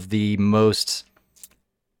one of the most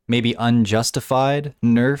maybe unjustified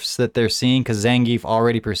nerfs that they're seeing, because Zangief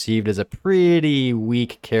already perceived as a pretty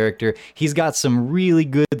weak character. He's got some really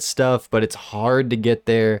good stuff, but it's hard to get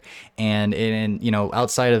there. And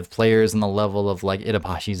outside of players on the level of like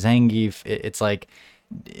Itabashi Zangief, it's like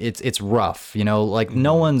it's rough, like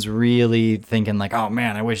no one's really thinking like, oh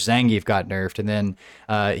man, I wish Zangief got nerfed, and then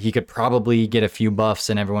he could probably get a few buffs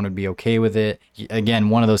and everyone would be okay with it. Again,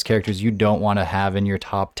 one of those characters you don't want to have in your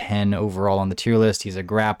top 10 overall on the tier list. He's a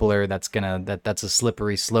grappler. That's a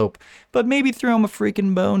slippery slope, but maybe throw him a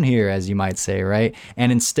freaking bone here, as you might say, right?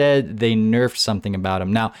 And instead they nerfed something about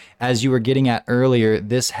him. Now, as you were getting at earlier,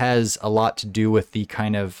 this has a lot to do with the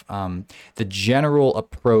kind of the general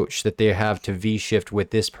approach that they have to V-Shift with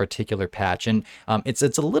this particular patch. And it's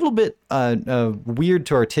a little bit weird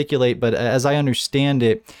to articulate, but as I understand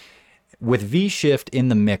it, with V-Shift in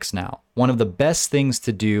the mix now, one of the best things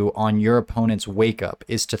to do on your opponent's wake up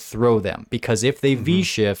is to throw them, because if they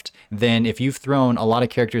V-Shift, then if you've thrown, a lot of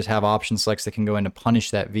characters have option selects that can go in to punish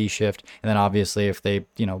that V-Shift, and then obviously if they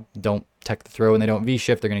don't tech the throw and they don't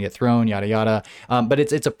V-Shift, they're going to get thrown, yada yada. But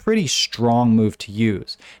it's a pretty strong move to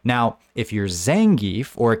use. Now, if you're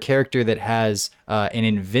Zangief, or a character that has an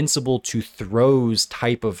invincible to throws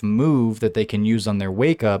type of move that they can use on their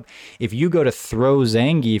wake up, if you go to throw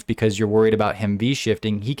Zangief because you're worried about him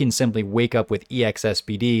V-Shifting, he can simply wake up with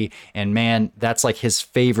EXSPD, and man, that's like his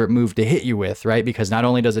favorite move to hit you with, right? Because not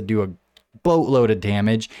only does it do a boatload of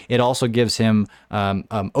damage, it also gives him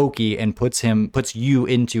Oki and puts you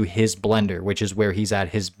into his blender, which is where he's at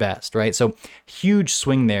his best, right? So huge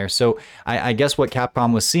swing there. So I guess what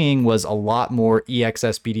Capcom was seeing was a lot more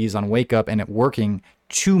EXSPDs on wake up and it working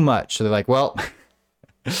too much. So they're like, well,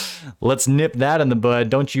 let's nip that in the bud.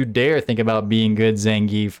 Don't you dare think about being good,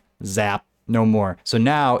 Zangief. Zap. No more. So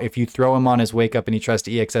now if you throw him on his wake up and he tries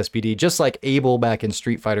to EXSPD, just like Abel back in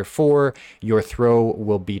Street Fighter 4, your throw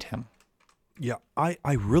will beat him. Yeah,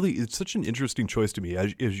 I really, it's such an interesting choice to me.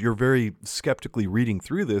 As you're very skeptically reading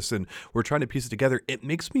through this and we're trying to piece it together, it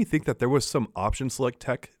makes me think that there was some option select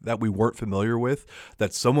tech that we weren't familiar with,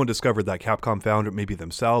 that someone discovered, that Capcom found it maybe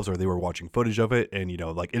themselves, or they were watching footage of it, and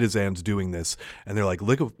like Itazan's doing this, and they're like,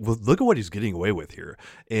 look at what he's getting away with here.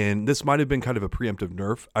 And this might have been kind of a preemptive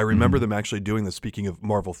nerf. I remember them actually doing this. Speaking of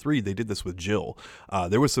Marvel 3, they did this with Jill.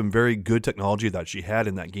 There was some very good technology that she had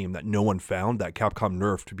in that game that no one found, that Capcom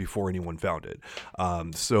nerfed before anyone found it.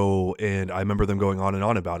 And I remember them going on and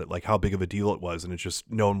on about it, like how big of a deal it was, and it's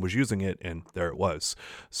just no one was using it, and there it was.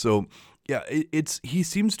 So yeah, he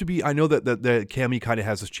seems to be. I know that Cammy kind of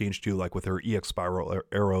has this change too, like with her EX spiral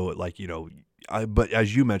arrow, like but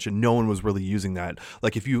as you mentioned, no one was really using that.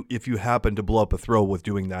 Like if you happen to blow up a throw with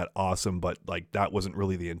doing that, awesome, but like that wasn't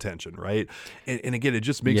really the intention, right? And again, it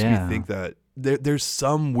just makes me think that there's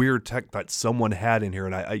some weird tech that someone had in here,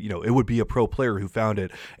 and I it would be a pro player who found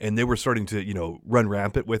it, and they were starting to run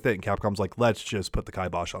rampant with it, and Capcom's like, let's just put the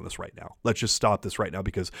kibosh on this right now. Let's just stop this right now,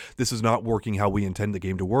 because this is not working how we intend the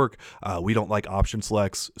game to work. We don't like option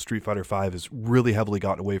selects. Street Fighter V has really heavily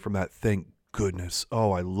gotten away from that. Thank goodness.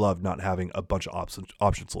 Oh, I love not having a bunch of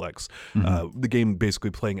option selects. The game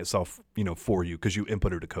basically playing itself, for you, because you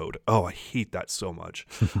inputted a code. Oh, I hate that so much.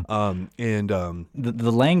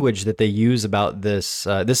 The language that they use about this,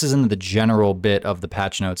 this is in the general bit of the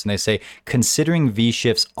patch notes, and they say, considering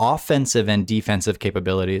V-Shift's offensive and defensive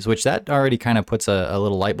capabilities, which that already kind of puts a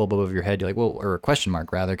little light bulb above your head. You're like, well, or a question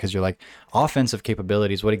mark rather, because you're like, offensive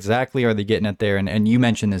capabilities, what exactly are they getting at there? And you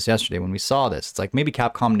mentioned this yesterday when we saw this. It's like maybe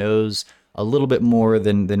Capcom knows a little bit more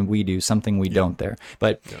than we do, something we don't there.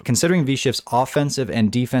 But considering V-Shift's offensive and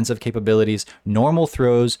defensive capabilities, normal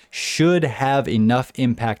throws should have enough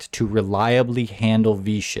impact to reliably handle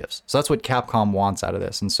V-Shifts. So that's what Capcom wants out of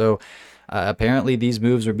this. And so apparently these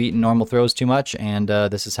moves are beating normal throws too much, and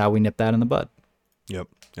this is how we nip that in the bud. Yep.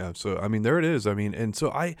 Yeah, so I mean, there it is. I mean, and so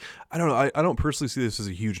I don't know. I don't personally see this as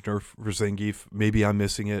a huge nerf for Zangief. Maybe I'm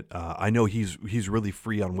missing it. I know he's really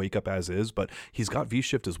free on wake up as is, but he's got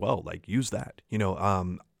V-Shift as well. Like, use that.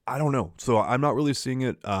 I don't know. So I'm not really seeing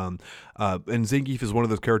it. And Zangief is one of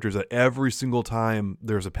those characters that every single time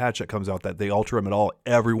there's a patch that comes out that they alter him at all,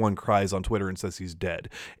 everyone cries on Twitter and says he's dead.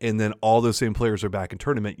 And then all those same players are back in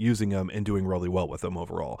tournament using him and doing really well with him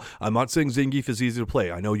overall. I'm not saying Zangief is easy to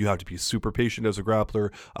play. I know you have to be super patient as a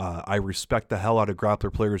grappler. I respect the hell out of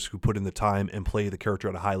grappler players who put in the time and play the character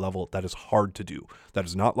at a high level. That is hard to do. That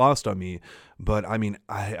is not lost on me. But I mean,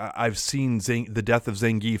 I've seen the death of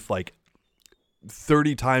Zangief like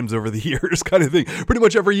 30 times over the years kind of thing, pretty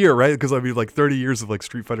much every year, right? Because I mean, like 30 years of like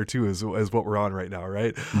Street Fighter 2 is what we're on right now,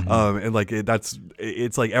 right? And like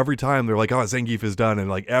it's like every time they're like, oh, Zangief is done, and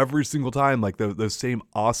like every single time like those same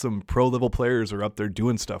awesome pro level players are up there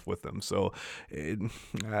doing stuff with them. So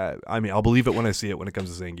I mean, I'll believe it when I see it when it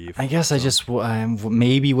comes to Zangief. I guess I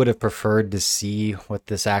maybe would have preferred to see what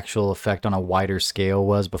this actual effect on a wider scale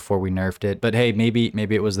was before we nerfed it, but hey, maybe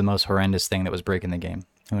it was the most horrendous thing that was breaking the game.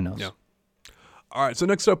 Who knows? Yeah. All right, so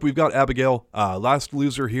next up we've got Abigail, last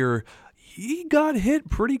loser here. He got hit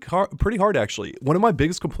pretty hard, actually. One of my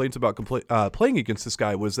biggest complaints about playing against this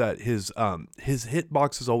guy was that his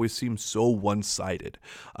hitboxes always seem so one-sided.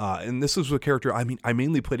 And this is a character, I mean, I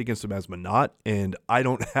mainly played against him as Menat, and I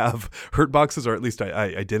don't have hurt boxes, or at least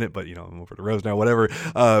I didn't, but, you know, I'm over to Rose now, whatever.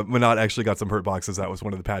 Menat actually got some hurt boxes. That was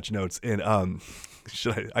one of the patch notes. And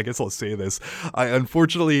I guess I'll say this. I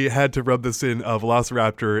unfortunately had to rub this in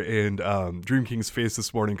Velociraptor and Dream King's face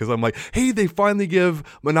this morning because I'm like, hey, they finally give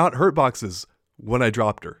Menat hurt boxes when I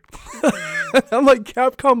dropped her. I'm like,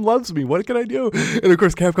 Capcom loves me. What can I do? And of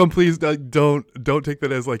course, Capcom, please don't take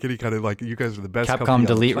that as like any kind of like, you guys are the best. Capcom,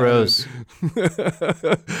 delete Rose.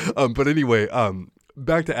 But anyway,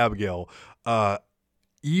 back to Abigail.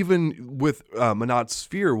 Even with Menat's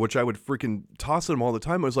sphere, which I would freaking toss at him all the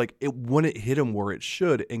time, I was like, it wouldn't hit him where it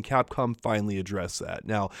should, and Capcom finally addressed that.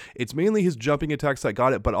 Now, it's mainly his jumping attacks that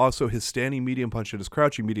got it, but also his standing medium punch and his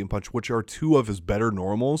crouching medium punch, which are two of his better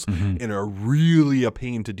normals and are really a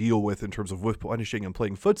pain to deal with in terms of whiff punishing and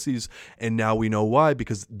playing footsies. And now we know why,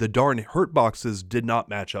 because the darn hurt boxes did not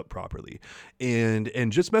match up properly. And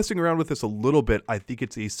just messing around with this a little bit, I think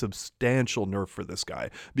it's a substantial nerf for this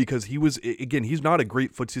guy, because he's not a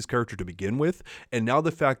great footsies character to begin with, and now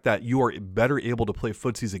the fact that you are better able to play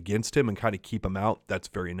footsies against him and kind of keep him out, that's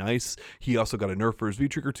very nice. He also got a nerf for his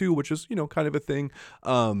V-Trigger too, which is, you know, kind of a thing.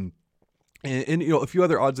 And you know, a few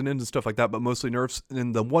other odds and ends and stuff like that, but mostly nerfs.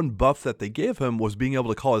 And the one buff that they gave him was being able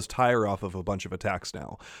to call his tire off of a bunch of attacks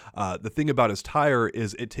now. The thing about his tire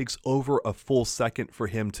is it takes over a full second for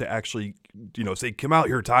him to actually, you know, say, come out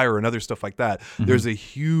here, tire, and other stuff like that. There's a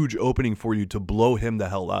huge opening for you to blow him the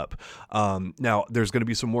hell up. Now, there's going to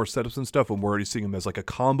be some more setups and stuff, and we're already seeing him as like a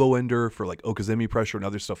combo ender for like Okazemi pressure and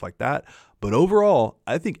other stuff like that. But overall,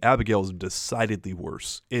 I think Abigail is decidedly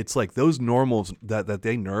worse. It's like those normals that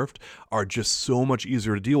they nerfed are just so much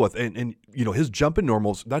easier to deal with. And you know, his jump in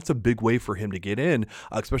normals, that's a big way for him to get in,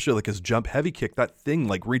 especially like his jump heavy kick. That thing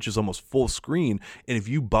like reaches almost full screen. And if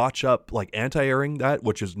you botch up like anti-airing that,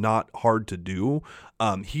 which is not hard to do,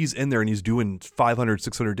 he's in there and he's doing 500,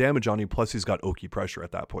 600 damage on you. Plus he's got Oki pressure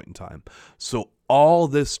at that point in time. So all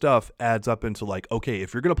this stuff adds up into like, okay,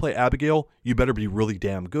 if you're going to play Abigail, you better be really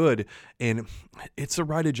damn good. And it's a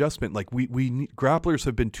right adjustment. Like we grapplers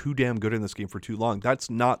have been too damn good in this game for too long. That's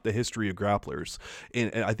not the history of grapplers.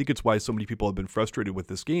 And I think it's why so many people have been frustrated with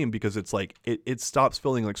this game, because it's like, it stops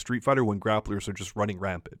feeling like Street Fighter when grapplers are just running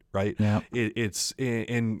rampant, right? Yeah.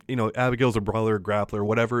 And you know, Abigail's a brawler, grappler,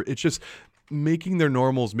 whatever. It's just making their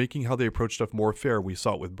normals, making how they approach stuff more fair. We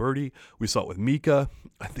saw it with Birdie. We saw it with Mika.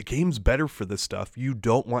 The game's better for this stuff. You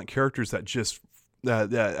don't want characters that just...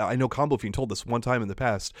 I know Combo Fiend told this one time in the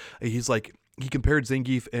past. He's like, he compared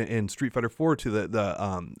Zangief and Street Fighter 4 to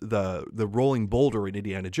the rolling boulder in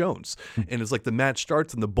Indiana Jones. And it's like the match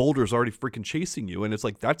starts and the boulder's already freaking chasing you. And it's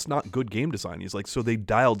like, that's not good game design. He's like, so they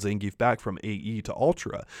dialed Zangief back from AE to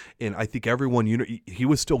Ultra. And I think everyone, you know, he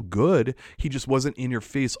was still good. He just wasn't in your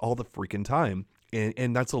face all the freaking time.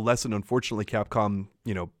 And that's a lesson, unfortunately, Capcom,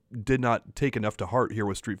 you know, did not take enough to heart here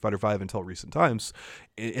with Street Fighter V until recent times.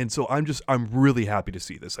 And so I'm really happy to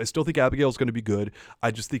see this. I still think Abigail's going to be good.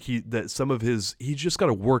 I just think he's just got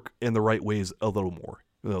to work in the right ways a little more,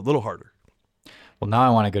 a little harder. Well, now I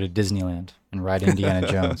want to go to Disneyland and ride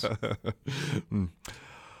Indiana Jones.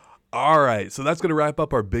 All right, so that's going to wrap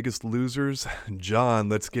up our biggest losers. John,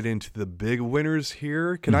 let's get into the big winners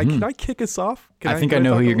here. Can I kick us off? I think I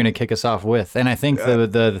know who you're going to kick us off with. And I think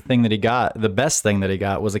the thing that he got, the best thing that he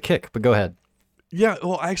got was a kick, but go ahead. Yeah,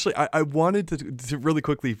 well, actually, I wanted to really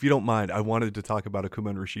quickly, if you don't mind, I wanted to talk about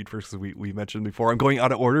Akuma and Rashid first, because we mentioned before. I'm going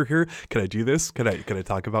out of order here. Can I do this? Can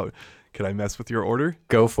I mess with your order?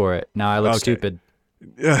 Go for it. Now I look stupid.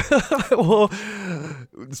 Yeah. Well,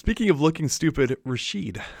 speaking of looking stupid,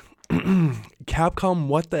 Rashid. Capcom,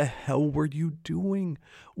 what the hell were you doing?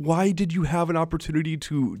 Why did you have an opportunity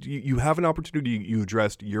to? You have an opportunity. You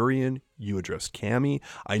addressed Urien. You addressed Cammy.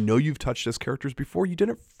 I know you've touched as characters before. You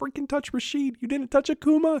didn't freaking touch Rashid. You didn't touch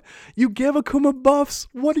Akuma. You give Akuma buffs.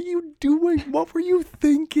 What are you doing? What were you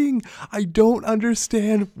thinking? I don't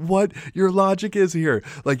understand what your logic is here.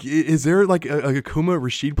 Like, is there like a Akuma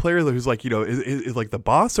Rashid player who's like, is like the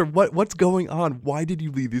boss, or what's going on? Why did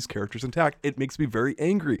you leave these characters intact? It makes me very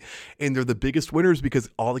angry. And they're the biggest winners because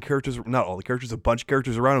all the characters, not all the characters, a bunch of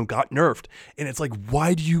characters around them got nerfed. And it's like,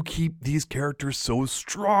 why do you keep these characters so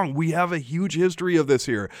strong? We have a huge history of this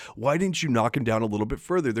here. Why didn't you knock them down a little bit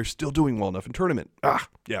further? They're still doing well enough in tournament.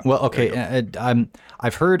 Yeah. Well, okay.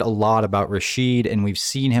 I've heard a lot about Rashid, and we've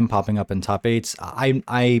seen him popping up in top 8s.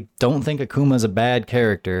 I don't think Akuma's a bad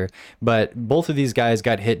character, but both of these guys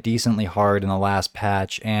got hit decently hard in the last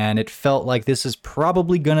patch, and it felt like this is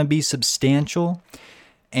probably going to be substantial.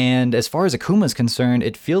 And as far as Akuma's concerned,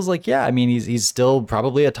 it feels like, yeah, I mean, he's still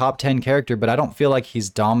probably a top 10 character, but I don't feel like he's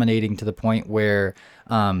dominating to the point where,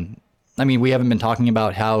 I mean, we haven't been talking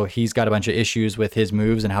about how he's got a bunch of issues with his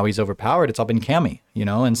moves and how he's overpowered. It's all been Cammy,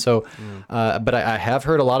 and so, but I have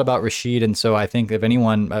heard a lot about Rashid. And so I think if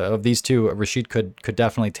anyone of these two, Rashid could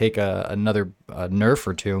definitely take another nerf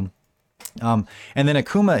or two. And then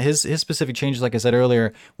Akuma, his specific changes, like I said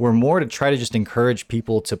earlier, were more to try to just encourage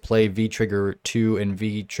people to play V Trigger 2 and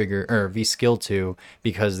V Skill 2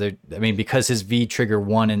 because because his V Trigger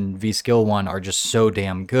 1 and V Skill 1 are just so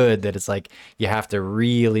damn good that it's like you have to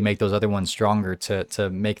really make those other ones stronger to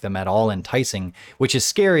make them at all enticing, which is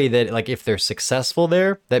scary that like if they're successful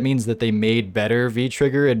there, that means that they made better V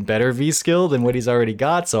Trigger and better V Skill than what he's already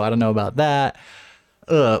got. So I don't know about that.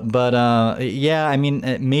 Yeah, I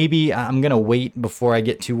mean, maybe I'm going to wait before I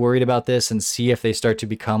get too worried about this and see if they start to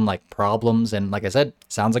become like problems. And like I said,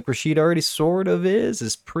 sounds like Rashid already sort of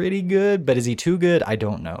is pretty good, but is he too good? I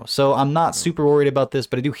don't know. So I'm not super worried about this,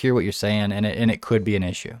 but I do hear what you're saying, and it could be an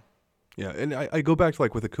issue. Yeah, and I go back to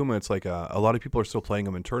like with Akuma, it's like a lot of people are still playing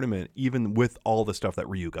him in tournament, even with all the stuff that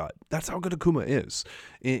Ryu got. That's how good Akuma is,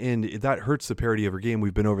 and that hurts the parity of her game.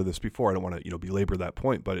 We've been over this before. I don't want to belabor that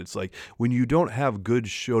point, but it's like when you don't have good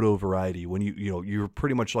Shoto variety, when you're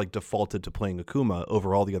pretty much like defaulted to playing Akuma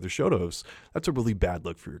over all the other Shotos, that's a really bad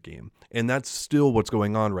look for your game, and that's still what's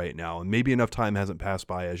going on right now. And maybe enough time hasn't passed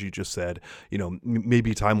by, as you just said.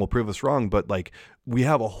 Maybe time will prove us wrong, but like we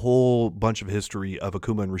have a whole bunch of history of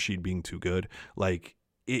Akuma and Rashid being too good. Like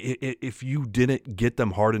if you didn't get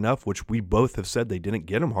them hard enough, which we both have said they didn't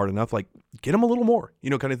get them hard enough, like get them a little more,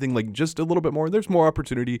 kind of thing, like just a little bit more. There's more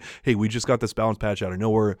opportunity. Hey, we just got this balance patch out of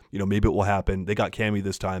nowhere. Maybe it will happen. They got Cammy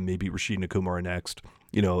this time. Maybe Rashid and Akuma are next.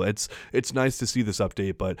 It's nice to see this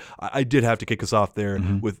update, but I did have to kick us off there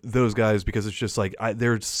with those guys because it's just like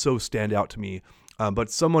they're so standout to me.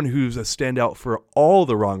 But someone who's a standout for all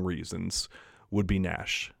the wrong reasons would be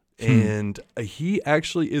Nash. And he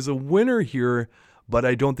actually is a winner here, but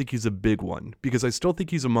I don't think he's a big one because I still think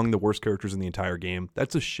he's among the worst characters in the entire game.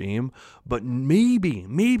 That's a shame, but maybe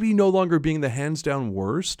no longer being the hands down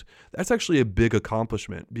worst, that's actually a big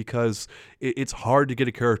accomplishment because it's hard to get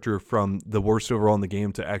a character from the worst overall in the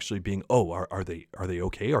game to actually being, are they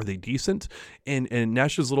okay? Are they decent? And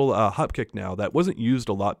Nash's little hop kick now that wasn't used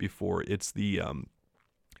a lot before. It's the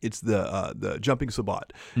jumping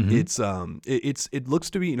Sabat. It looks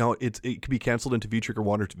to be, it could be canceled into V-Trigger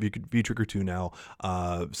 1 or V-Trigger 2 now.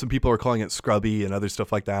 Some people are calling it scrubby and other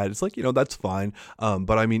stuff like that. It's like, that's fine.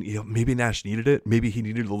 But I mean, maybe Nash needed it. Maybe he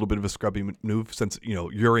needed a little bit of a scrubby move since,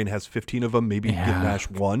 Urien has 15 of them. Maybe give Nash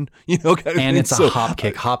one, kind of and thing. It's a hop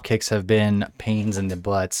kick. Hop kicks have been pains in the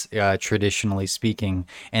butts, traditionally speaking,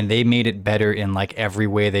 and they made it better in like every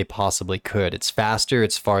way they possibly could. It's faster,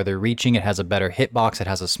 it's farther reaching, it has a better hitbox, it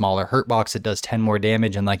has a smaller hurt box, it does 10 more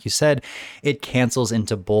damage, and like you said, it cancels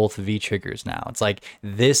into both V triggers now. It's like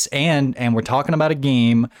this, and we're talking about a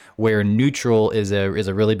game where neutral is a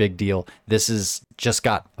really big deal. This is just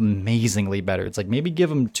got amazingly better. It's like maybe give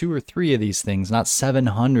them 2 or 3 of these things, not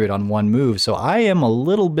 700 on one move. So I am a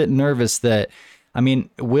little bit nervous that, I mean,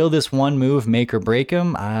 will this one move make or break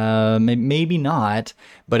him? Maybe not,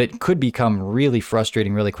 but it could become really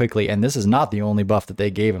frustrating really quickly. And this is not the only buff that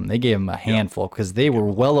they gave him. They gave him a handful because they were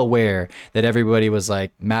well aware that everybody was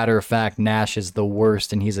like, matter of fact, Nash is the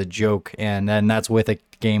worst and he's a joke. And then that's with a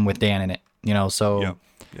game with Dan in it, so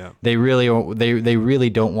they really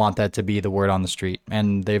don't want that to be the word on the street.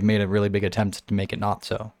 And they've made a really big attempt to make it not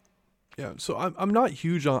so. Yeah, so I'm not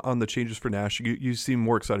huge on the changes for Nash. You seem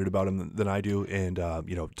more excited about him than I do, and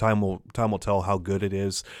time will tell how good it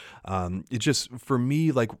is. It just, for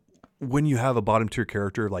me, like when you have a bottom tier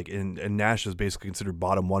character, like and Nash is basically considered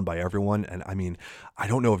bottom one by everyone. And I mean, I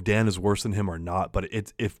don't know if Dan is worse than him or not, but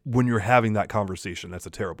if when you're having that conversation, that's a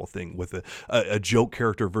terrible thing with a joke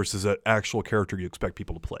character versus an actual character you expect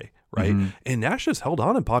people to play, right? Mm-hmm. And Nash has held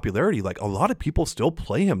on in popularity. Like a lot of people still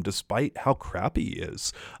play him despite how crappy he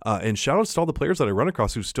is. And shout outs to all the players that I run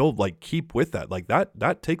across who still like keep with that. Like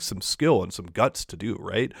that takes some skill and some guts to do,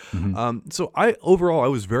 right? Mm-hmm. So I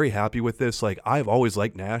was very happy with this. Like I've always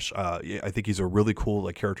liked Nash. I think he's a really cool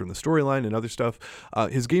like character in the storyline and other stuff.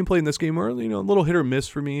 His gameplay in this game are a little hit or miss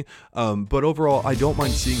for me, but overall I don't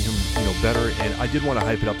mind seeing him better. And I did want to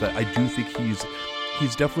hype it up that I do think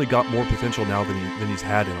he's definitely got more potential now than he's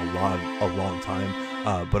had in a long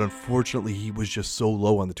time. But unfortunately, he was just so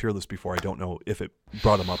low on the tier list before. I don't know if it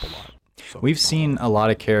brought him up a lot. So. We've seen a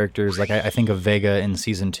lot of characters, like I think of Vega in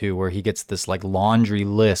Season 2, where he gets this like laundry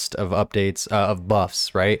list of updates, of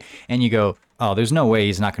buffs, right? And you go, oh, there's no way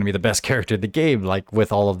he's not going to be the best character in the game, like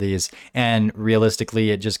with all of these. And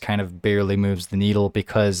realistically, it just kind of barely moves the needle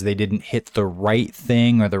because they didn't hit the right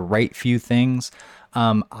thing or the right few things.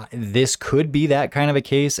 This could be that kind of a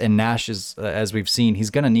case, and Nash is, as we've seen,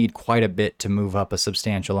 he's going to need quite a bit to move up a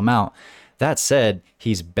substantial amount. That said,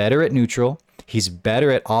 he's better at neutral, he's better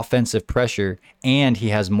at offensive pressure, and he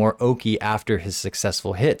has more Oki after his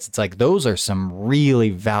successful hits. It's like those are some really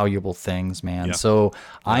valuable things, man. Yeah. So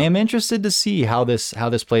I am interested to see how this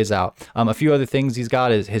plays out. A few other things he's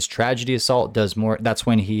got is his Tragedy Assault does more. That's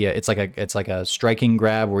when he it's like a striking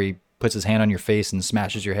grab where he puts his hand on your face and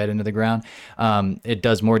smashes your head into the ground. It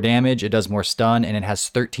does more damage, it does more stun, and it has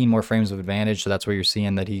 13 more frames of advantage. So that's where you're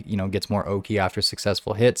seeing that he, gets more Oki after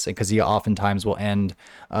successful hits, because he oftentimes will end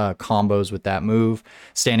combos with that move.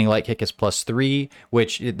 Standing Light Kick is +3,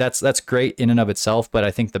 which that's great in and of itself. But I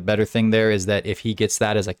think the better thing there is that if he gets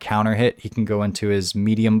that as a counter hit, he can go into his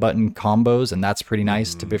medium button combos, and that's pretty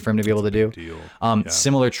nice for him to be able to do.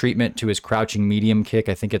 Similar treatment to his crouching medium kick.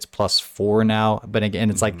 I think it's +4 now. But again,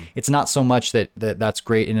 it's like it's not so much that's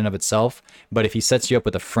great in and of itself, but if he sets you up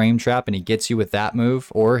with a frame trap and he gets you with that move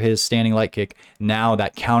or his Standing Light Kick, now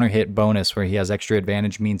that counter hit bonus where he has extra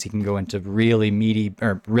advantage means he can go into really meaty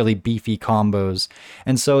or really beefy combos.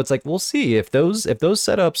 And so it's like, we'll see if those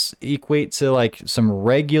setups equate to like some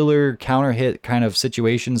regular counter hit kind of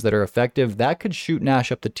situations that are effective. That could shoot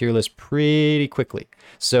Nash up the tier list pretty quickly.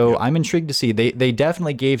 So I'm intrigued to see. They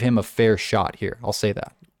definitely gave him a fair shot here. I'll say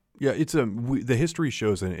that. Yeah, it's the history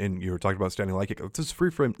shows, and you were talking about Standing Light Kick. It's this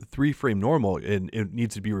three frame normal, and it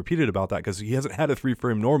needs to be repeated about that because he hasn't had a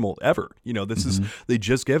 3-frame normal ever. This is they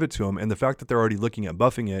just gave it to him, and the fact that they're already looking at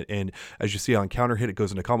buffing it, and as you see on counter hit, it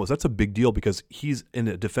goes into combos. That's a big deal because he's in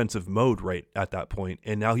a defensive mode right at that point,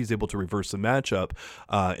 and now he's able to reverse the matchup.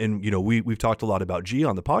 And we've talked a lot about G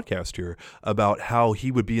on the podcast here about how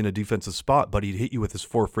he would be in a defensive spot, but he'd hit you with his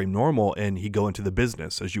 4-frame normal, and he'd go into the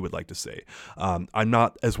business, as you would like to say. I'm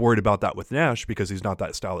not as worried about that with Nash because he's not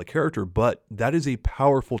that style of character, but that is a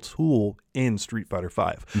powerful tool in Street Fighter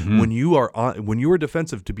V. When you are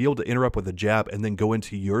defensive, to be able to interrupt with a jab and then go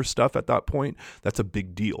into your stuff at that point, that's a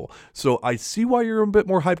big deal. So I see why you're a bit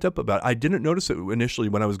more hyped up about it. I didn't notice it initially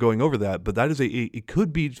when I was going over that, but that is it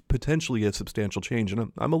could be potentially a substantial change,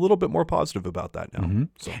 and I'm a little bit more positive about that now.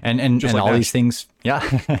 So, and like all Nash. These things, yeah.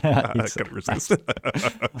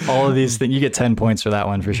 All of these things, you get 10 points for that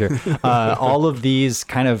one for sure. All of these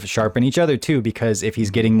kind of sharpen each other too, because if he's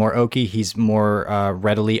getting more Oki, he's more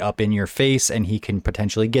readily up in your face, and he can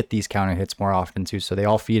potentially get these counter hits more often too. So they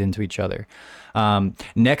all feed into each other.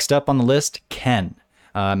 Next up on the list, Ken.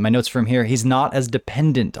 My notes from here, he's not as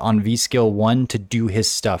dependent on V-Skill 1 to do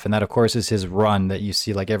his stuff. And that, of course, is his run that you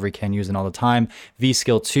see like every Ken using all the time.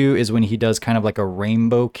 V-Skill 2 is when he does kind of like a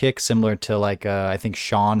rainbow kick, similar to like, I think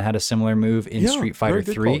Sean had a similar move in Street Fighter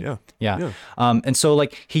 3. Yeah. And so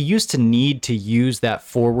like he used to need to use that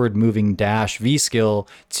forward moving dash V-Skill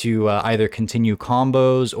to either continue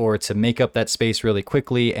combos or to make up that space really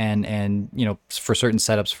quickly and for certain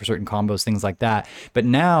setups, for certain combos, things like that. But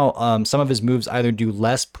now some of his moves either do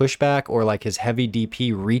less pushback or like his heavy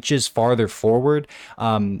DP reaches farther forward.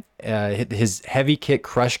 His heavy kick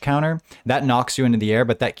crush counter, that knocks you into the air,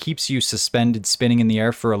 but that keeps you suspended spinning in the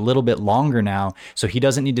air for a little bit longer now. So he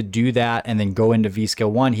doesn't need to do that and then go into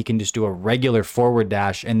V-Skill 1. He can just do a regular forward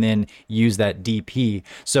dash and then use that DP.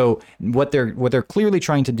 So what they're clearly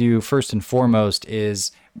trying to do first and foremost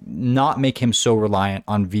is not make him so reliant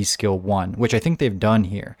on V-Skill 1, which I think they've done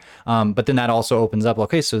here. But then that also opens up,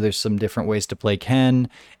 okay, so there's some different ways to play Ken.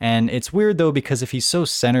 And it's weird, though, because if he's so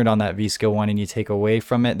centered on that V-Skill 1 and you take away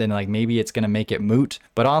from it, then like maybe it's going to make it moot.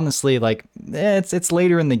 But honestly, like it's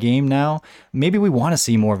later in the game now. Maybe we want to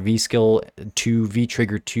see more V-Skill 2,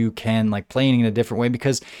 V-Trigger 2 Ken, like playing in a different way,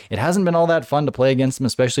 because it hasn't been all that fun to play against him,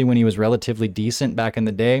 especially when he was relatively decent back in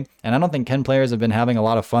the day. And I don't think Ken players have been having a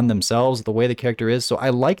lot of fun themselves the way the character is. So I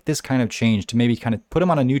like this kind of change to maybe kind of put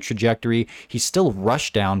him on a new trajectory. He's still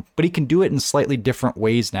rush down, but he can do it in slightly different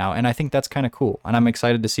ways now. And I think that's kind of cool. And I'm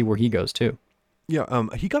excited to see where he goes too. Yeah,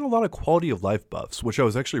 he got a lot of quality of life buffs, which I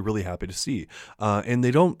was actually really happy to see. And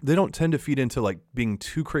they don't tend to feed into like being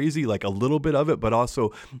too crazy, like a little bit of it, but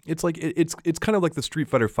also it's like it's kind of like the Street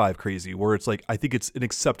Fighter V crazy, where it's like I think it's an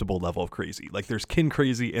acceptable level of crazy. Like there's Ken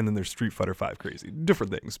crazy, and then there's Street Fighter V crazy,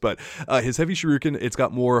 different things. But his heavy shuriken, it's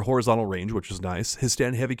got more horizontal range, which is nice. His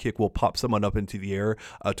stand heavy kick will pop someone up into the air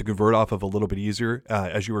to convert off of a little bit easier.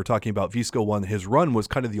 As you were talking about V-Skill 1, his run was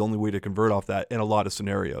kind of the only way to convert off that in a lot of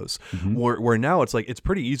scenarios. Where now it's like it's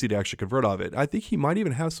pretty easy to actually convert off it. I think he might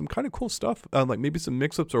even have some kind of cool stuff, like maybe some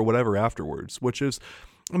mix-ups or whatever afterwards, which is,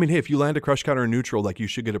 I mean, hey, if you land a crush counter in neutral, like you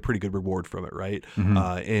should get a pretty good reward from it, right?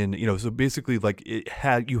 And you know, so basically, like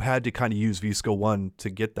you had to kind of use V-Skill 1 to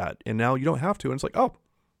get that, and now you don't have to, and it's like, oh,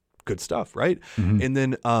 good stuff, right? And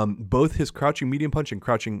then both his crouching medium punch and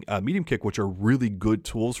crouching medium kick, which are really good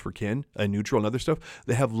tools for Ken and neutral and other stuff,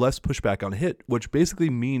 they have less pushback on hit, which basically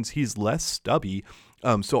means he's less stubby.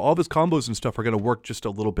 So all of his combos and stuff are going to work just a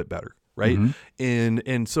little bit better, right?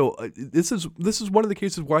 And so this is one of the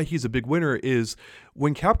cases why he's a big winner is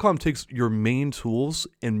when Capcom takes your main tools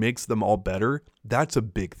and makes them all better. That's a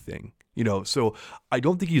big thing. You know, so I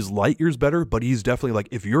don't think he's light years better, but he's definitely like,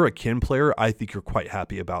 if you're a Ken player, I think you're quite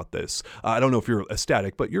happy about this. I don't know if you're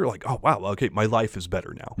ecstatic, but you're like, oh, wow, okay, my life is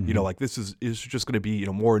better now. You know, like this is just going to be, you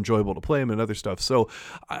know, more enjoyable to play him and other stuff. So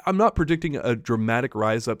I'm not predicting a dramatic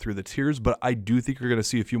rise up through the tiers, but I do think you're going to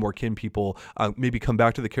see a few more Ken people maybe come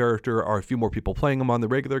back to the character, or a few more people playing him on the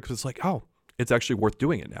regular, because it's like, oh, it's actually worth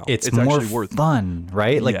doing it now. It's more actually worth fun,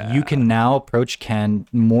 right? Like you can now approach Ken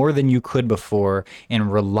more than you could before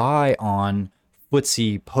and rely on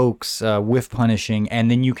footsie, pokes, whiff punishing,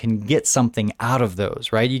 and then you can get something out of those,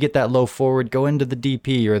 right? You get that low forward, go into the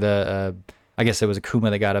DP or the I guess it was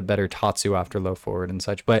Akuma that got a better Tatsu after low forward and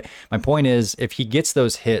such. But my point is, if he gets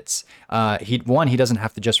those hits, he doesn't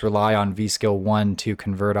have to just rely on V-Skill 1 to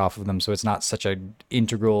convert off of them. So it's not such an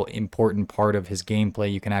integral, important part of his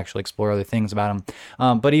gameplay. You can actually explore other things about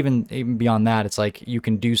him. But even beyond that, it's like you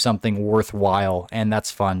can do something worthwhile, and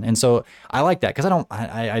that's fun. And so I like that, because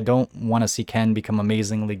I don't want to see Ken become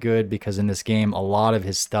amazingly good, because in this game, a lot of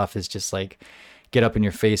his stuff is just like get up in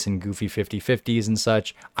your face and goofy 50-50s and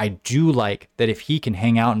such. I do like that if he can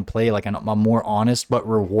hang out and play like a more honest but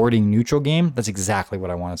rewarding neutral game, that's exactly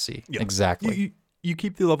what I want to see. Yeah. Exactly. You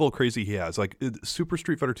keep the level of crazy he has. Like Super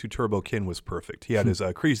Street Fighter 2 Turbo Ken was perfect. He had his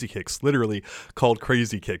crazy kicks, literally called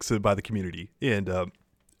crazy kicks by the community. And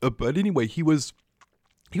but anyway, he was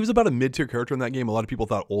about a mid-tier character in that game. A lot of people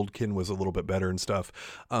thought old Ken was a little bit better and stuff.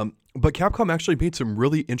 But Capcom actually made some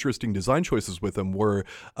really interesting design choices with him, where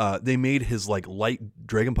they made his like light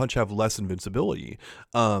Dragon Punch have less invincibility.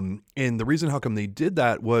 And the reason how come they did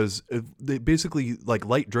that was they basically, like,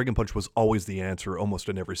 light Dragon Punch was always the answer almost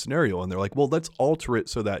in every scenario. And they're like, well, let's alter it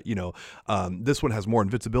so that, you know, this one has more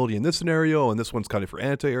invincibility in this scenario, and this one's kind of for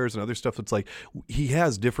anti-airs and other stuff. It's like, he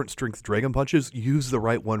has different strength Dragon Punches. Use the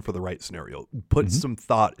right one for the right scenario. Put some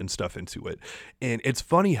thought and stuff into it. And it's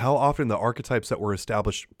funny how often the archetypes that were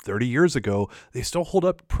established 30 years ago, they still hold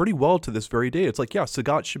up pretty well to this very day. It's like, yeah,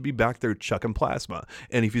 Sagat should be back there chucking plasma.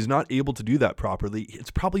 And if he's not able to do that properly,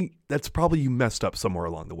 that's probably you messed up somewhere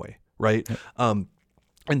along the way, right? Yep.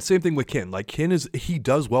 And same thing with Ken. Like, he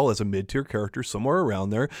does well as a mid-tier character somewhere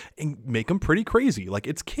around there, and make him pretty crazy. Like,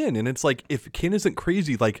 it's Ken, and it's like, if Ken isn't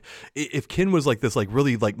crazy, like, if Ken was like this, like,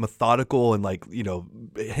 really, like, methodical and, like, you know,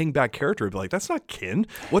 hang back character, it'd be like, that's not Ken.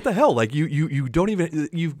 What the hell? Like, you don't even,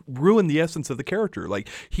 you've ruined the essence of the character. Like,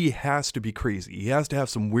 he has to be crazy. He has to have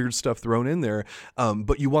some weird stuff thrown in there,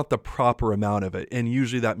 but you want the proper amount of it, and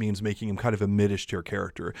usually that means making him kind of a mid-ish tier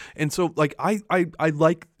character. And so, like, I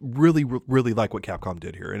really like what Capcom did.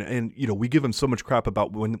 did here. And you know, we give them so much crap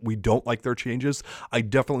about when we don't like their changes. I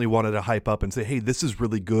definitely wanted to hype up and say, hey, this is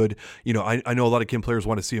really good. You know, I know a lot of Kin players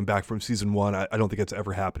want to see him back from season 1. I don't think it's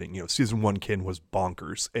ever happening. You know, season 1 Kin was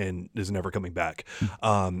bonkers and is never coming back.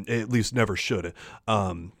 At least never should.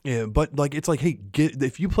 But like, it's like, hey,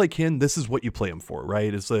 if you play Kin, this is what you play him for,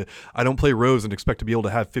 right? It's I don't play Rose and expect to be able to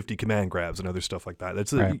have 50 command grabs and other stuff like that.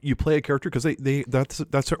 That's right. You play a character because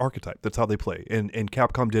that's their archetype. That's how they play. And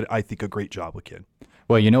Capcom did, I think, a great job with Kin.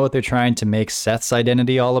 Well, you know what they're trying to make Seth's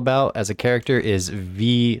identity all about as a character is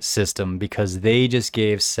V system, because they just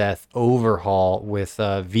gave Seth overhaul with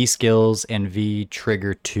V skills and V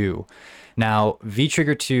trigger 2. Now,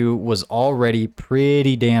 V-Trigger 2 was already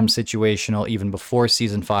pretty damn situational even before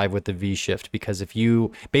Season 5 with the V-Shift, because if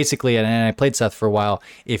you, basically, and I played Seth for a while,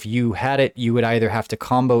 if you had it, you would either have to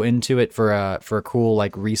combo into it for a cool,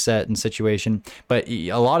 like, reset and situation, but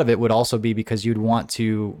a lot of it would also be because you'd want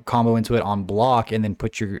to combo into it on block and then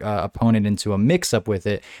put your opponent into a mix-up with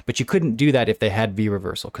it, but you couldn't do that if they had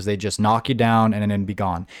V-Reversal, because they just knock you down and then be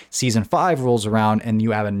gone. Season 5 rolls around, and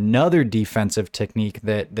you have another defensive technique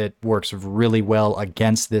that works really well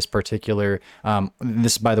against this particular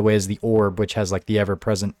this, by the way, is the orb, which has like the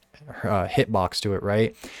ever-present hitbox to it,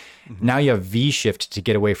 right? Now you have V-shift to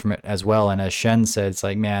get away from it as well, and as Shen said, it's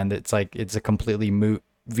like, man, it's a completely moot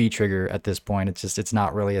V-trigger at this point. It's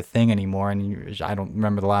not really a thing anymore, and I don't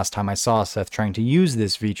remember the last time I saw Seth trying to use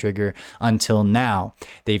this V-trigger until now.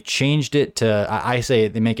 They've changed it to, I say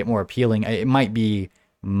they make it more appealing. It might be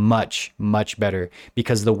much better,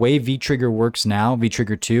 because the way V-Trigger works now,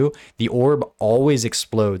 V-Trigger 2, the orb always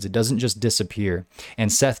explodes. It doesn't just disappear,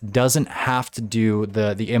 and Seth doesn't have to do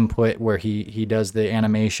the input where he does the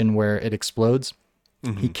animation where it explodes.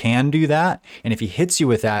 He can do that, and if he hits you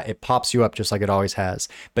with that, it pops you up just like it always has.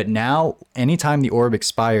 But now, anytime the orb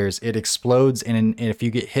expires, it explodes, and if you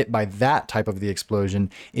get hit by that type of the explosion,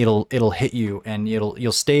 it'll hit you, and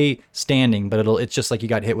you'll stay standing, but it's just like you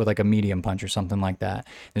got hit with like a medium punch or something like that.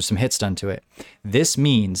 There's some hits done to it. This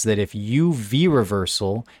means that if you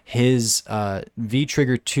V-reversal his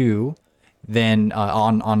V-trigger 2, then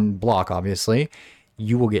on block, obviously,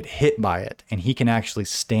 you will get hit by it, and he can actually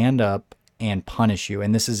stand up and punish you.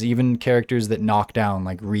 And this is even characters that knock down,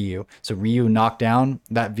 like Ryu. So Ryu knock down,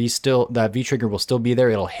 that V trigger will still be there.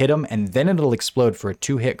 It'll hit him, and then it'll explode for a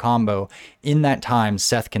 2-hit combo. In that time,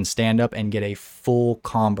 Seth can stand up and get a full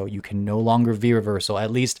combo. You can no longer V reversal. At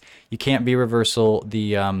least you can't V reversal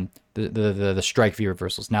the strike V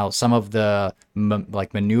reversals. Now, some of the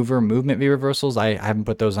like maneuver movement V reversals, I haven't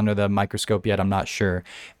put those under the microscope yet. I'm not sure,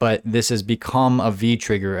 but this has become a V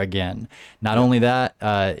trigger again. Not only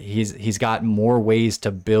that, he's got more ways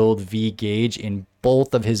to build V gauge in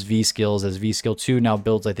both of his V skills, as V skill 2 now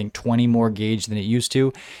builds, I think, 20 more gauge than it used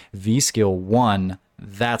to. V skill 1,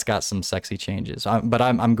 that's got some sexy changes. But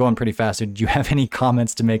I'm going pretty fast. Do you have any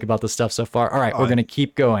comments to make about the stuff so far? All right, we're going to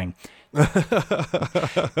keep going.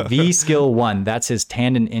 V skill 1, that's his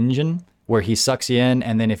tandem engine, where he sucks you in,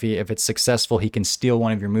 and then if it's successful, he can steal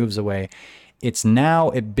one of your moves away.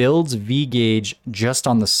 It builds V gauge just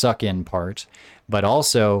on the suck in part, but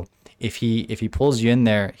also if he pulls you in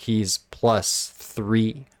there, he's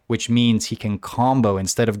 +3, which means he can combo.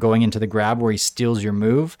 Instead of going into the grab where he steals your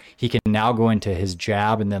move, he can now go into his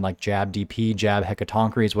jab, and then like jab DP, jab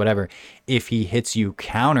Hekatonkeries, whatever. If he hits you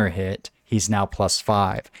counter hit, he's now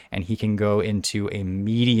 +5, and he can go into a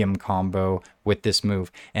medium combo with this move.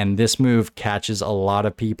 And this move catches a lot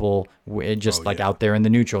of people out there in the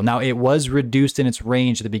neutral. Now, it was reduced in its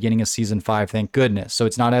range at the beginning of Season 5, thank goodness. So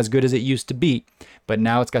it's not as good as it used to be, but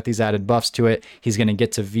now it's got these added buffs to it. He's going to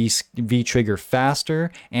get to V-trigger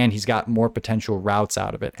faster, and he's got more potential routes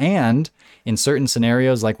out of it. And in certain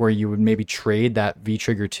scenarios, like where you would maybe trade that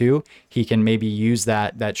V-trigger 2, he can maybe use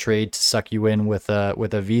that trade to suck you in with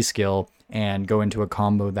a V skill and go into a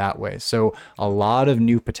combo that way. So a lot of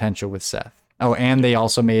new potential with Seth. Oh, and they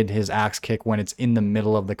also made his axe kick when it's in the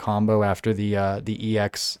middle of the combo after the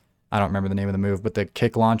EX, I don't remember the name of the move, but the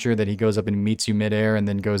kick launcher that he goes up and meets you midair and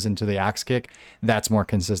then goes into the axe kick, that's more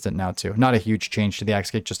consistent now too. Not a huge change to the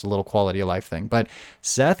axe kick, just a little quality of life thing. But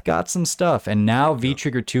Seth got some stuff, and now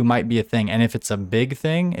V-Trigger 2 might be a thing. And if it's a big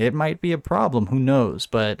thing, it might be a problem. Who knows?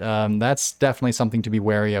 But that's definitely something to be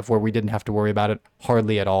wary of, where we didn't have to worry about it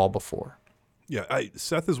hardly at all before. Yeah,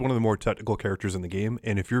 Seth is one of the more technical characters in the game,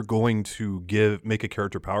 and if you're going to make a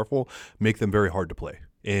character powerful, make them very hard to play.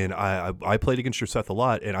 And I played against your Seth a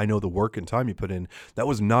lot, and I know the work and time you put in. That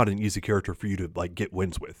was not an easy character for you to like get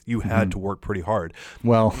wins with. You had to work pretty hard.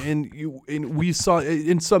 Well, and we saw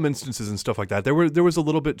in some instances and stuff like that. There was a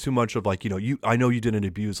little bit too much of like, I know you didn't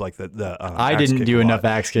abuse like the I didn't do enough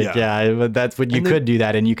axe kick. Yeah, but that's what you could do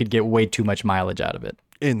that, and you could get way too much mileage out of it.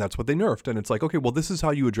 And that's what they nerfed. And it's like, okay, well, this is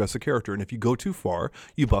how you address a character. And if you go too far,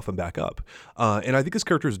 you buff them back up. And I think this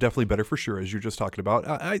character is definitely better for sure, as you're just talking about.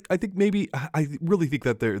 I think maybe, I really think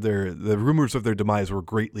that the rumors of their demise were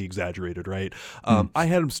greatly exaggerated, right? I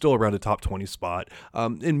had them still around a top 20 spot.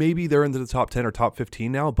 And maybe they're into the top 10 or top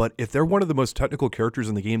 15 now. But if they're one of the most technical characters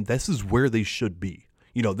in the game, this is where they should be.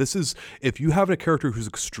 This is, if you have a character who's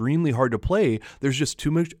extremely hard to play, there's just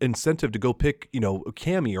too much incentive to go pick,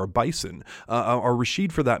 Cammy or Bison or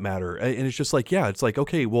Rashid for that matter. And it's just like, it's like,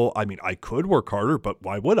 okay, well, I mean, I could work harder, but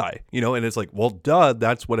why would I? And it's like, well, duh,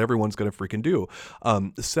 that's what everyone's going to freaking do.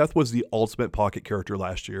 Seth was the ultimate pocket character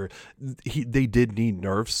last year. They did need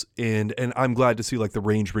nerfs, and I'm glad to see like the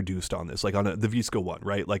range reduced on this, like on the Visco one,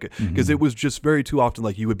 right? Like, because it was just very too often,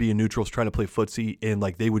 like you would be in neutrals trying to play footsie, and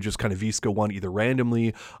like they would just kind of Visco one either randomly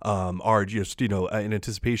or just in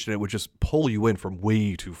anticipation. It would just pull you in from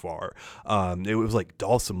way too far. It was like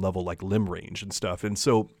Dawson level like limb range and stuff, and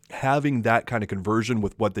so having that kind of conversion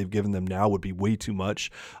with what they've given them now would be way too much,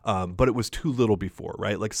 but it was too little before,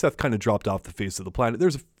 right? Like Seth kind of dropped off the face of the planet.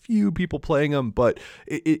 There's a few people playing them, but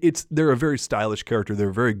they're a very stylish character. They're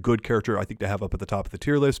a very good character, I think, to have up at the top of the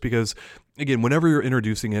tier list, because again, whenever you're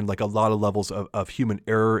introducing in like a lot of levels of human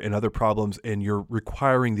error and other problems, and you're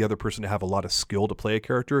requiring the other person to have a lot of skill to play a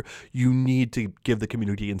character, you need to give the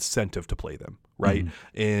community incentive to play them, right?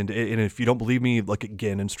 And if you don't believe me, look at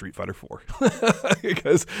Gin in Street Fighter 4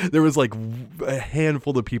 because there was like a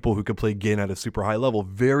handful of people who could play Gin at a super high level,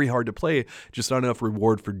 very hard to play, just not enough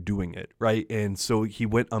reward for doing it, right? And so he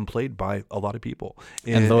went unplayed by a lot of people,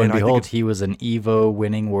 and lo and behold, he was an Evo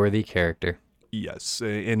winning worthy character. Yes,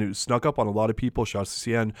 and it snuck up on a lot of people. Shouts to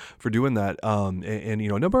CN for doing that, and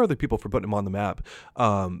a number of other people for putting him on the map.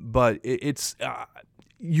 But it's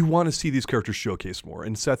you want to see these characters showcased more,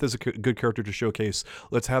 and Seth is a good character to showcase.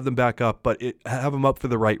 Let's have them back up, but have them up for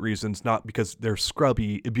the right reasons, not because they're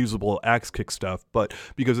scrubby, abusable axe kick stuff, but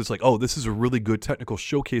because it's like, oh, this is a really good technical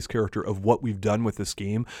showcase character of what we've done with this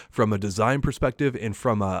game from a design perspective and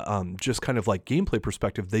from a just kind of like gameplay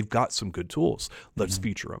perspective. They've got some good tools. Let's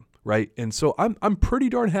feature them. Right. And so I'm pretty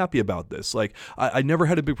darn happy about this. Like I never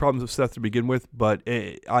had a big problem with Seth to begin with, but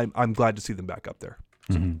I'm glad to see them back up there.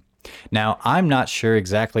 So. Now, I'm not sure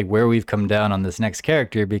exactly where we've come down on this next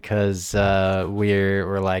character, because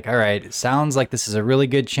we're like, all right, it sounds like this is a really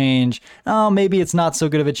good change. Oh, maybe it's not so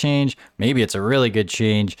good of a change. Maybe it's a really good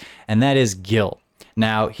change. And that is Gil.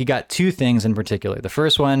 Now, he got two things in particular. The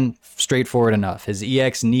first one, straightforward enough. His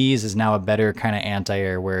EX knees is now a better kind of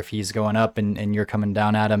anti-air, where if he's going up and you're coming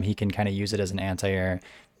down at him, he can kind of use it as an anti-air.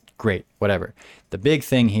 Great, whatever. The big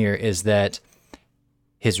thing here is that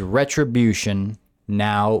his retribution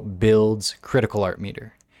now builds critical art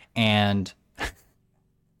meter. And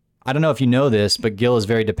I don't know if you know this, but Gil is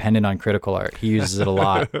very dependent on critical art. He uses it a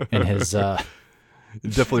lot in his...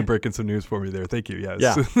 Definitely breaking some news for me there. Thank you.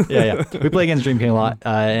 Yes. Yeah. We play against Dream King a lot,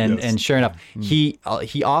 and sure enough, he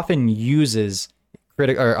often uses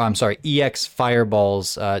EX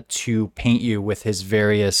fireballs to paint you with his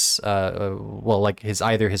various like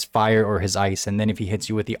either his fire or his ice, and then if he hits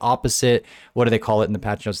you with the opposite, what do they call it in the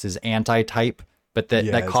patch notes? His anti-type. But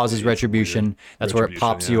that causes retribution. That's where it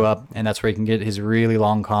pops you up, and that's where he can get his really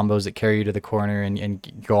long combos that carry you to the corner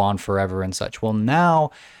and go on forever and such. Well,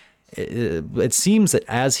 now it seems that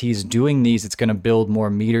as he's doing these, it's going to build more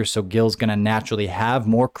meter, so Gil's going to naturally have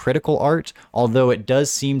more critical art, although it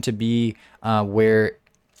does seem to be where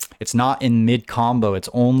it's not in mid combo. It's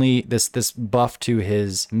only this buff to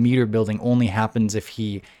his meter building only happens if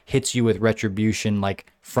he hits you with retribution, like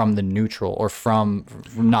from the neutral or from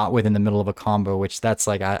not within the middle of a combo, which that's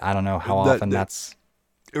like, I don't know how often that's...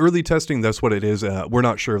 Early testing, that's what it is. We're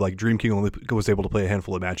not sure. Like Dream King only was able to play a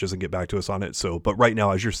handful of matches and get back to us on it. So, but right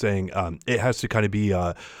now, as you're saying, it has to kind of be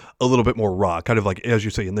a little bit more raw, kind of like, as you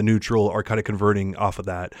say, in the neutral are kind of converting off of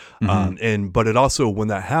that. But it also, when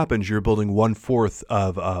that happens, you're building 1/4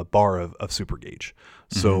 of a bar of super gauge.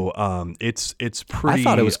 So it's pretty. I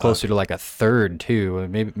thought it was closer to like a third too.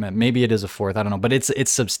 Maybe it is a fourth. I don't know, but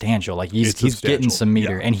it's substantial. Like he's getting some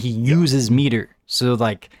meter, and he uses meter. So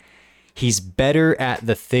like, he's better at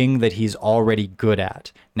the thing that he's already good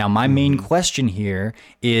at. Now, my main question here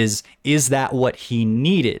is that what he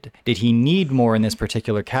needed? Did he need more in this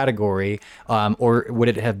particular category? Or would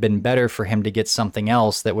it have been better for him to get something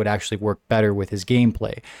else that would actually work better with his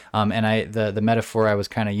gameplay? And the metaphor I was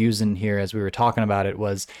kind of using here as we were talking about it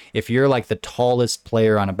was, if you're like the tallest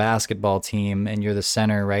player on a basketball team and you're the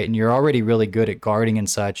center, right? And you're already really good at guarding and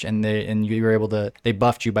such, and you were able to, they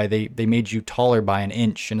buffed you they made you taller by an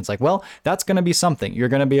inch. And it's like, well, that's going to be something. You're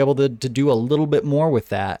going to be able to do a little bit more with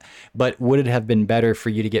that. But would it have been better for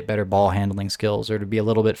you to get better ball handling skills or to be a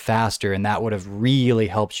little bit faster? And that would have really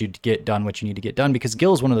helped you to get done what you need to get done, because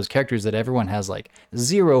Gil is one of those characters that everyone has like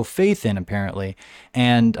zero faith in, apparently.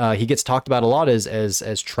 And he gets talked about a lot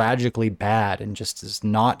as tragically bad and just is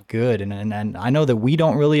not good. And I know that we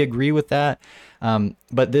don't really agree with that.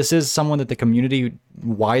 But this is someone that the community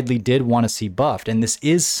widely did want to see buffed, and this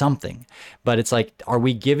is something. But it's like, are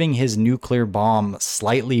we giving his nuclear bomb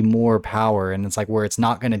slightly more power? And it's like, where it's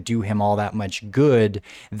not going to do him all that much good.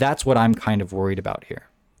 That's what I'm kind of worried about here.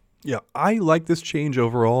 Yeah, I like this change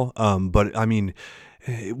overall. But I mean,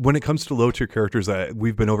 when it comes to low tier characters,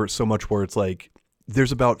 we've been over it so much where it's like,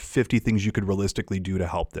 there's about 50 things you could realistically do to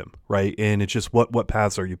help them, right? And it's just what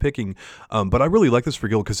paths are you picking? But I really like this for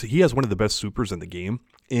Gil because he has one of the best supers in the game,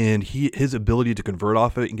 and his ability to convert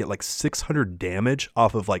off of it and get like 600 damage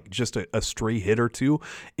off of like just a stray hit or two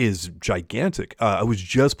is gigantic. I was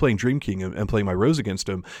just playing Dream King and playing my Rose against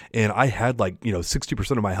him, and I had like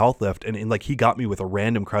 60% of my health left, and like he got me with a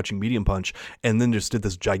random crouching medium punch, and then just did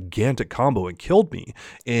this gigantic combo and killed me.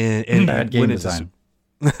 And bad game design.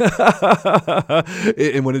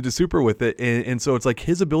 And went into super with it, and so it's like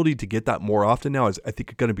his ability to get that more often now is, I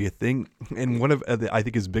think, going to be a thing. And one of I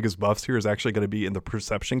think his biggest buffs here is actually going to be in the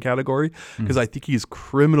perception category, because I think he's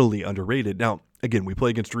criminally underrated. Now, again, we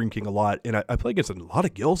play against Dream King a lot, and I play against a lot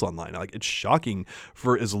of Gils online. Like, it's shocking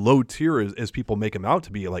for as low tier as people make him out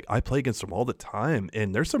to be. Like, I play against him all the time,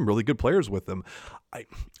 and there's some really good players with him.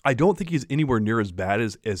 I don't think he's anywhere near as bad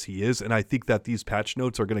as he is, and I think that these patch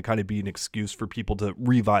notes are going to kind of be an excuse for people to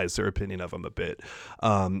revise their opinion of him a bit,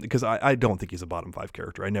 because I don't think he's a bottom 5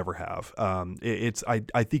 character. I never have.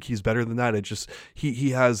 I think he's better than that. It just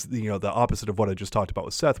he has the opposite of what I just talked about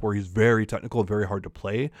with Seth, where he's very technical and very hard to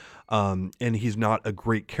play, and he's not a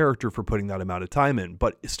great character for putting that amount of time in.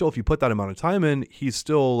 But still, if you put that amount of time in, he's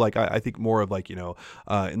still like I think more of like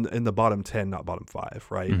in the bottom 10, not bottom 5,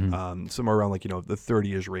 right? Mm-hmm. Somewhere around like the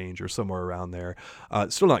 30-ish range or somewhere around there.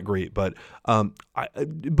 Still not great, but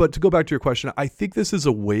to go back to your question, I think this is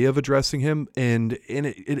a way of addressing him, and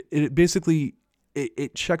it basically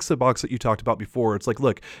it checks the box that you talked about before. It's like,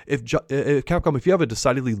 look, if Capcom, if you have a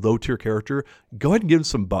decidedly low tier character, go ahead and give him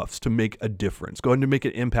some buffs to make a difference. Go ahead and make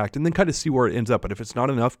an impact, and then kind of see where it ends up. But if it's not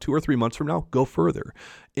enough, 2 or 3 months from now, go further.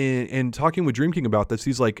 And talking with Dream King about this,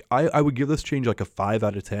 he's like, I would give this change like a 5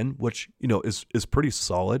 out of 10, which is pretty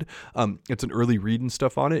solid. It's an early read and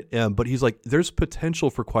stuff on it, but he's like, there's potential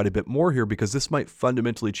for quite a bit more here, because this might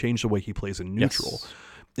fundamentally change the way he plays in neutral. Yes.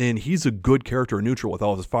 And he's a good character in neutral with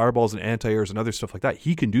all of his fireballs and anti-airs and other stuff like that.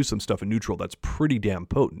 He can do some stuff in neutral that's pretty damn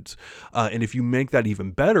potent. And if you make that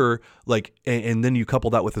even better, like, and then you couple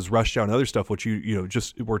that with his rush down and other stuff, which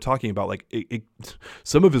just we're talking about, like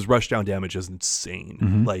some of his rush down damage is insane.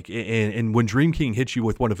 Mm-hmm. Like, and when Dream King hits you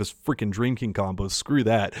with one of his freaking Dream King combos, screw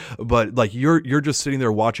that. But like you're just sitting there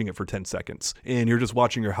watching it for 10 seconds, and you're just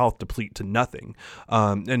watching your health deplete to nothing.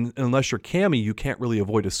 And unless you're Cammy, you can't really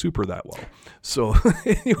avoid a super that well. So.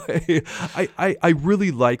 Anyway, I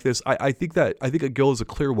really like this. I think a Gil is a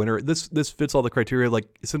clear winner. This fits all the criteria. Like,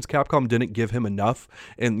 since Capcom didn't give him enough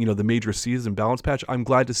in the major season balance patch, I'm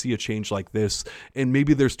glad to see a change like this. And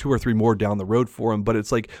maybe there's 2 or 3 more down the road for him. But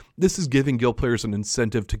it's like, this is giving Gil players an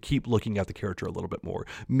incentive to keep looking at the character a little bit more.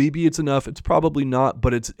 Maybe it's enough. It's probably not,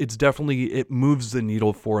 but it's definitely, it moves the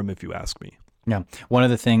needle for him, if you ask me. Yeah. One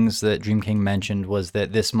of the things that Dream King mentioned was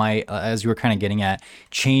that this might, as you were kind of getting at,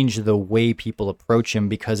 change the way people approach him,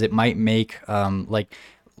 because it might make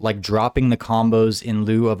like dropping the combos in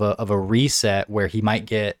lieu of a reset, where he might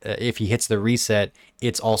get, if he hits the reset,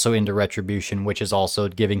 it's also into retribution, which is also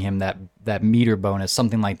giving him that meter bonus,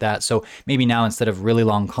 something like that. So maybe now, instead of really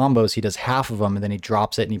long combos, he does half of them, and then he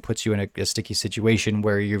drops it and he puts you in a sticky situation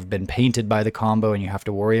where you've been painted by the combo and you have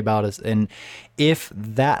to worry about it. And if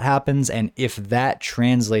that happens, and if that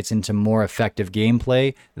translates into more effective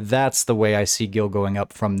gameplay, that's the way I see Gil going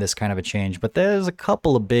up from this kind of a change. But there's a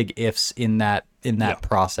couple of big ifs in that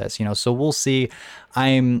process, so we'll see.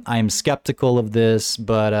 I'm skeptical of this,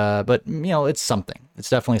 but it's something. It's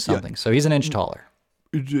definitely something. So he's an inch taller.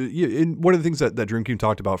 And one of the things that Dream Team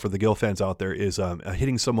talked about for the Gil fans out there is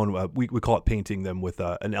hitting someone, we call it painting them with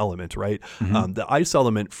an element, right? The ice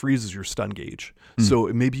element freezes your stun gauge. So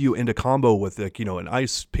maybe you end a combo with an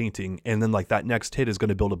ice painting, and then like that next hit is going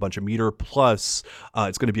to build a bunch of meter, plus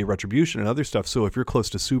it's going to be a retribution and other stuff. So if you're close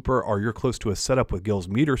to super, or you're close to a setup with Gil's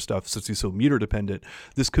meter stuff, since he's so meter dependent,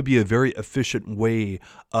 this could be a very efficient way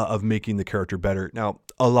of making the character better. Now,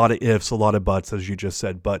 a lot of ifs, a lot of buts, as you just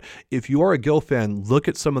said, but if you are a Gil fan, look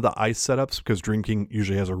at some of the ice setups, because Dream King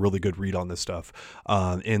usually has a really good read on this stuff.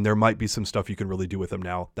 And there might be some stuff you can really do with them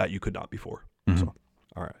now that you could not before. So,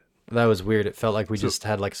 all right. That was weird. It felt like we just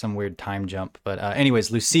had like some weird time jump. But anyways,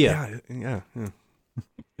 Lucia. Yeah.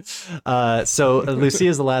 So Lucia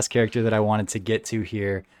is the last character that I wanted to get to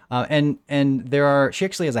here. And she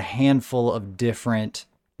actually has a handful of different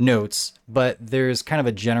notes, but there's kind of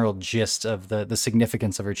a general gist of the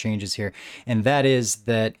significance of her changes here. And that is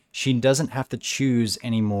that she doesn't have to choose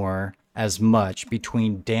anymore as much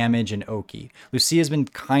between damage and Oki. Lucia's been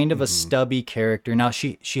kind of a stubby character. Now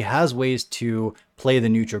she has ways to play the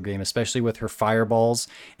neutral game, especially with her fireballs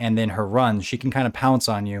and then her runs. She can kind of pounce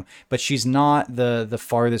on you, but she's not the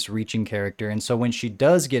farthest reaching character. And so when she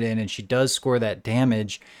does get in and she does score that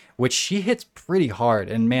damage, which she hits pretty hard,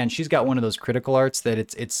 and man, she's got one of those critical arts that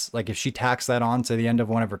it's like if she tacks that on to the end of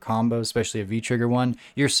one of her combos, especially a V-trigger one,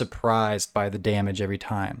 you're surprised by the damage every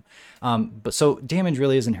time. But so damage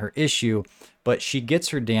really isn't her issue, but she gets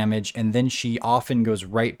her damage and then she often goes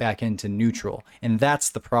right back into neutral. And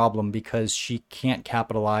that's the problem, because she can't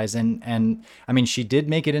capitalize. And I mean, she did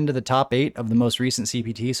make it into the top 8 of the most recent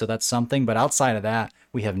CPT, so that's something. But outside of that,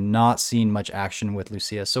 we have not seen much action with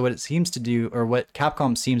Lucia. So what it seems to do, or what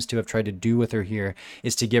Capcom seems to have tried to do with her here,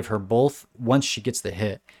 is to give her both, once she gets the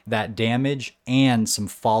hit, that damage and some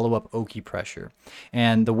follow-up Oki pressure.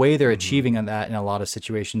 And the way they're achieving on that in a lot of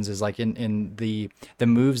situations is like in the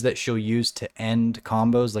moves that she'll use to end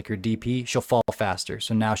combos, like her DP, she'll fall faster.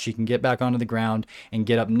 So now she can get back onto the ground and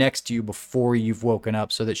get up next to you before you've woken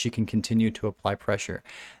up, so that she can continue to apply pressure.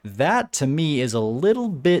 That to me is a little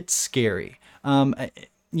bit scary.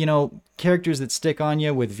 Characters that stick on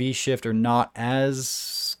you with V-Shift are not as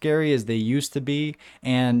scary as they used to be.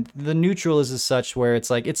 And the neutral is as such where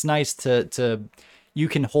it's like, it's nice to you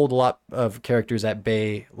can hold a lot of characters at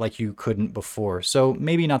bay like you couldn't before. So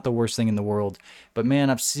maybe not the worst thing in the world, but man,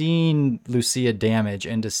 I've seen Lucia damage,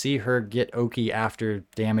 and to see her get Oki after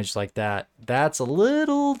damage like that, that's a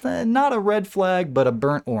little, not a red flag, but a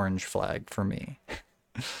burnt orange flag for me.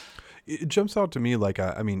 It jumps out to me like,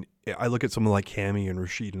 I look at someone like Cammy and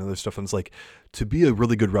Rashid and other stuff, and it's like, to be a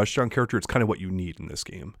really good rushdown character, it's kind of what you need in this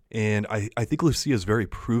game. And I think Lucia is very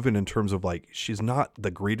proven in terms of like, she's not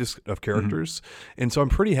the greatest of characters. And so I'm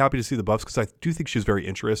pretty happy to see the buffs, because I do think she's very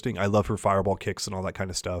interesting. I love her fireball kicks and all that kind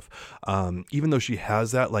of stuff. Even though she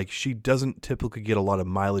has that, like, she doesn't typically get a lot of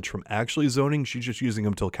mileage from actually zoning. She's just using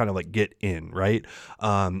them to kind of like get in, right?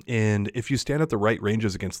 And if you stand at the right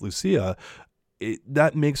ranges against Lucia,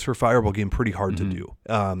 that makes her fireball game pretty hard to do.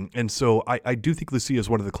 And so I do think Lucia is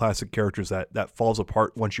one of the classic characters that falls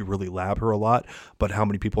apart once you really lab her a lot, but how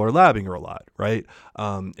many people are labbing her a lot, right?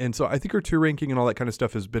 And so I think her tier ranking and all that kind of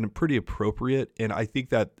stuff has been pretty appropriate. And I think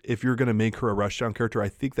that if you're going to make her a rushdown character, I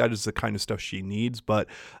think that is the kind of stuff she needs. But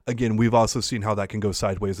again, we've also seen how that can go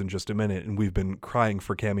sideways in just a minute. And we've been crying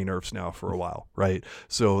for Cammy nerfs now for a while, right?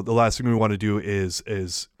 So the last thing we want to do is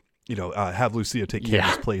have Lucia take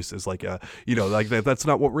Cammy's place as like that's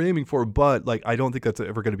not what we're aiming for. But like, I don't think that's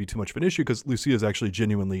ever going to be too much of an issue, because Lucia is actually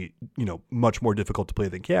genuinely, much more difficult to play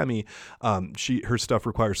than Cammy. Her stuff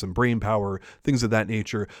requires some brain power, things of that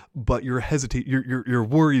nature. But your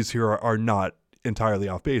worries here are not entirely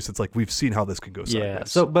off base. It's like, we've seen how this can go sideways. Yeah.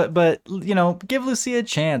 So, but give Lucia a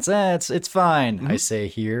chance. It's fine. I say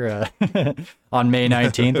here on May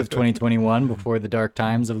 19th of 2021, before the dark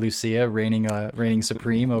times of Lucia reigning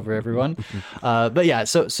supreme over everyone. But yeah,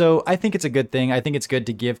 so I think it's a good thing. I think it's good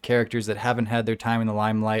to give characters that haven't had their time in the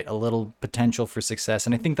limelight a little potential for success,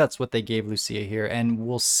 and I think that's what they gave Lucia here. And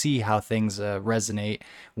we'll see how things resonate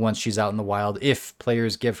once she's out in the wild, if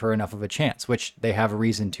players give her enough of a chance, which they have a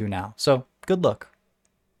reason to now. So good luck.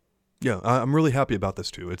 Yeah, I'm really happy about this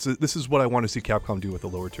too. This is what I want to see Capcom do with the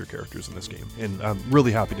lower tier characters in this game, and I'm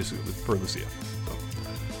really happy to see it for Lucia.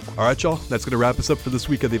 So. All right, y'all, that's going to wrap us up for this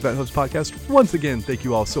week of the Event Hubs podcast. Once again, thank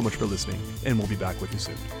you all so much for listening, and we'll be back with you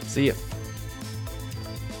soon. See ya.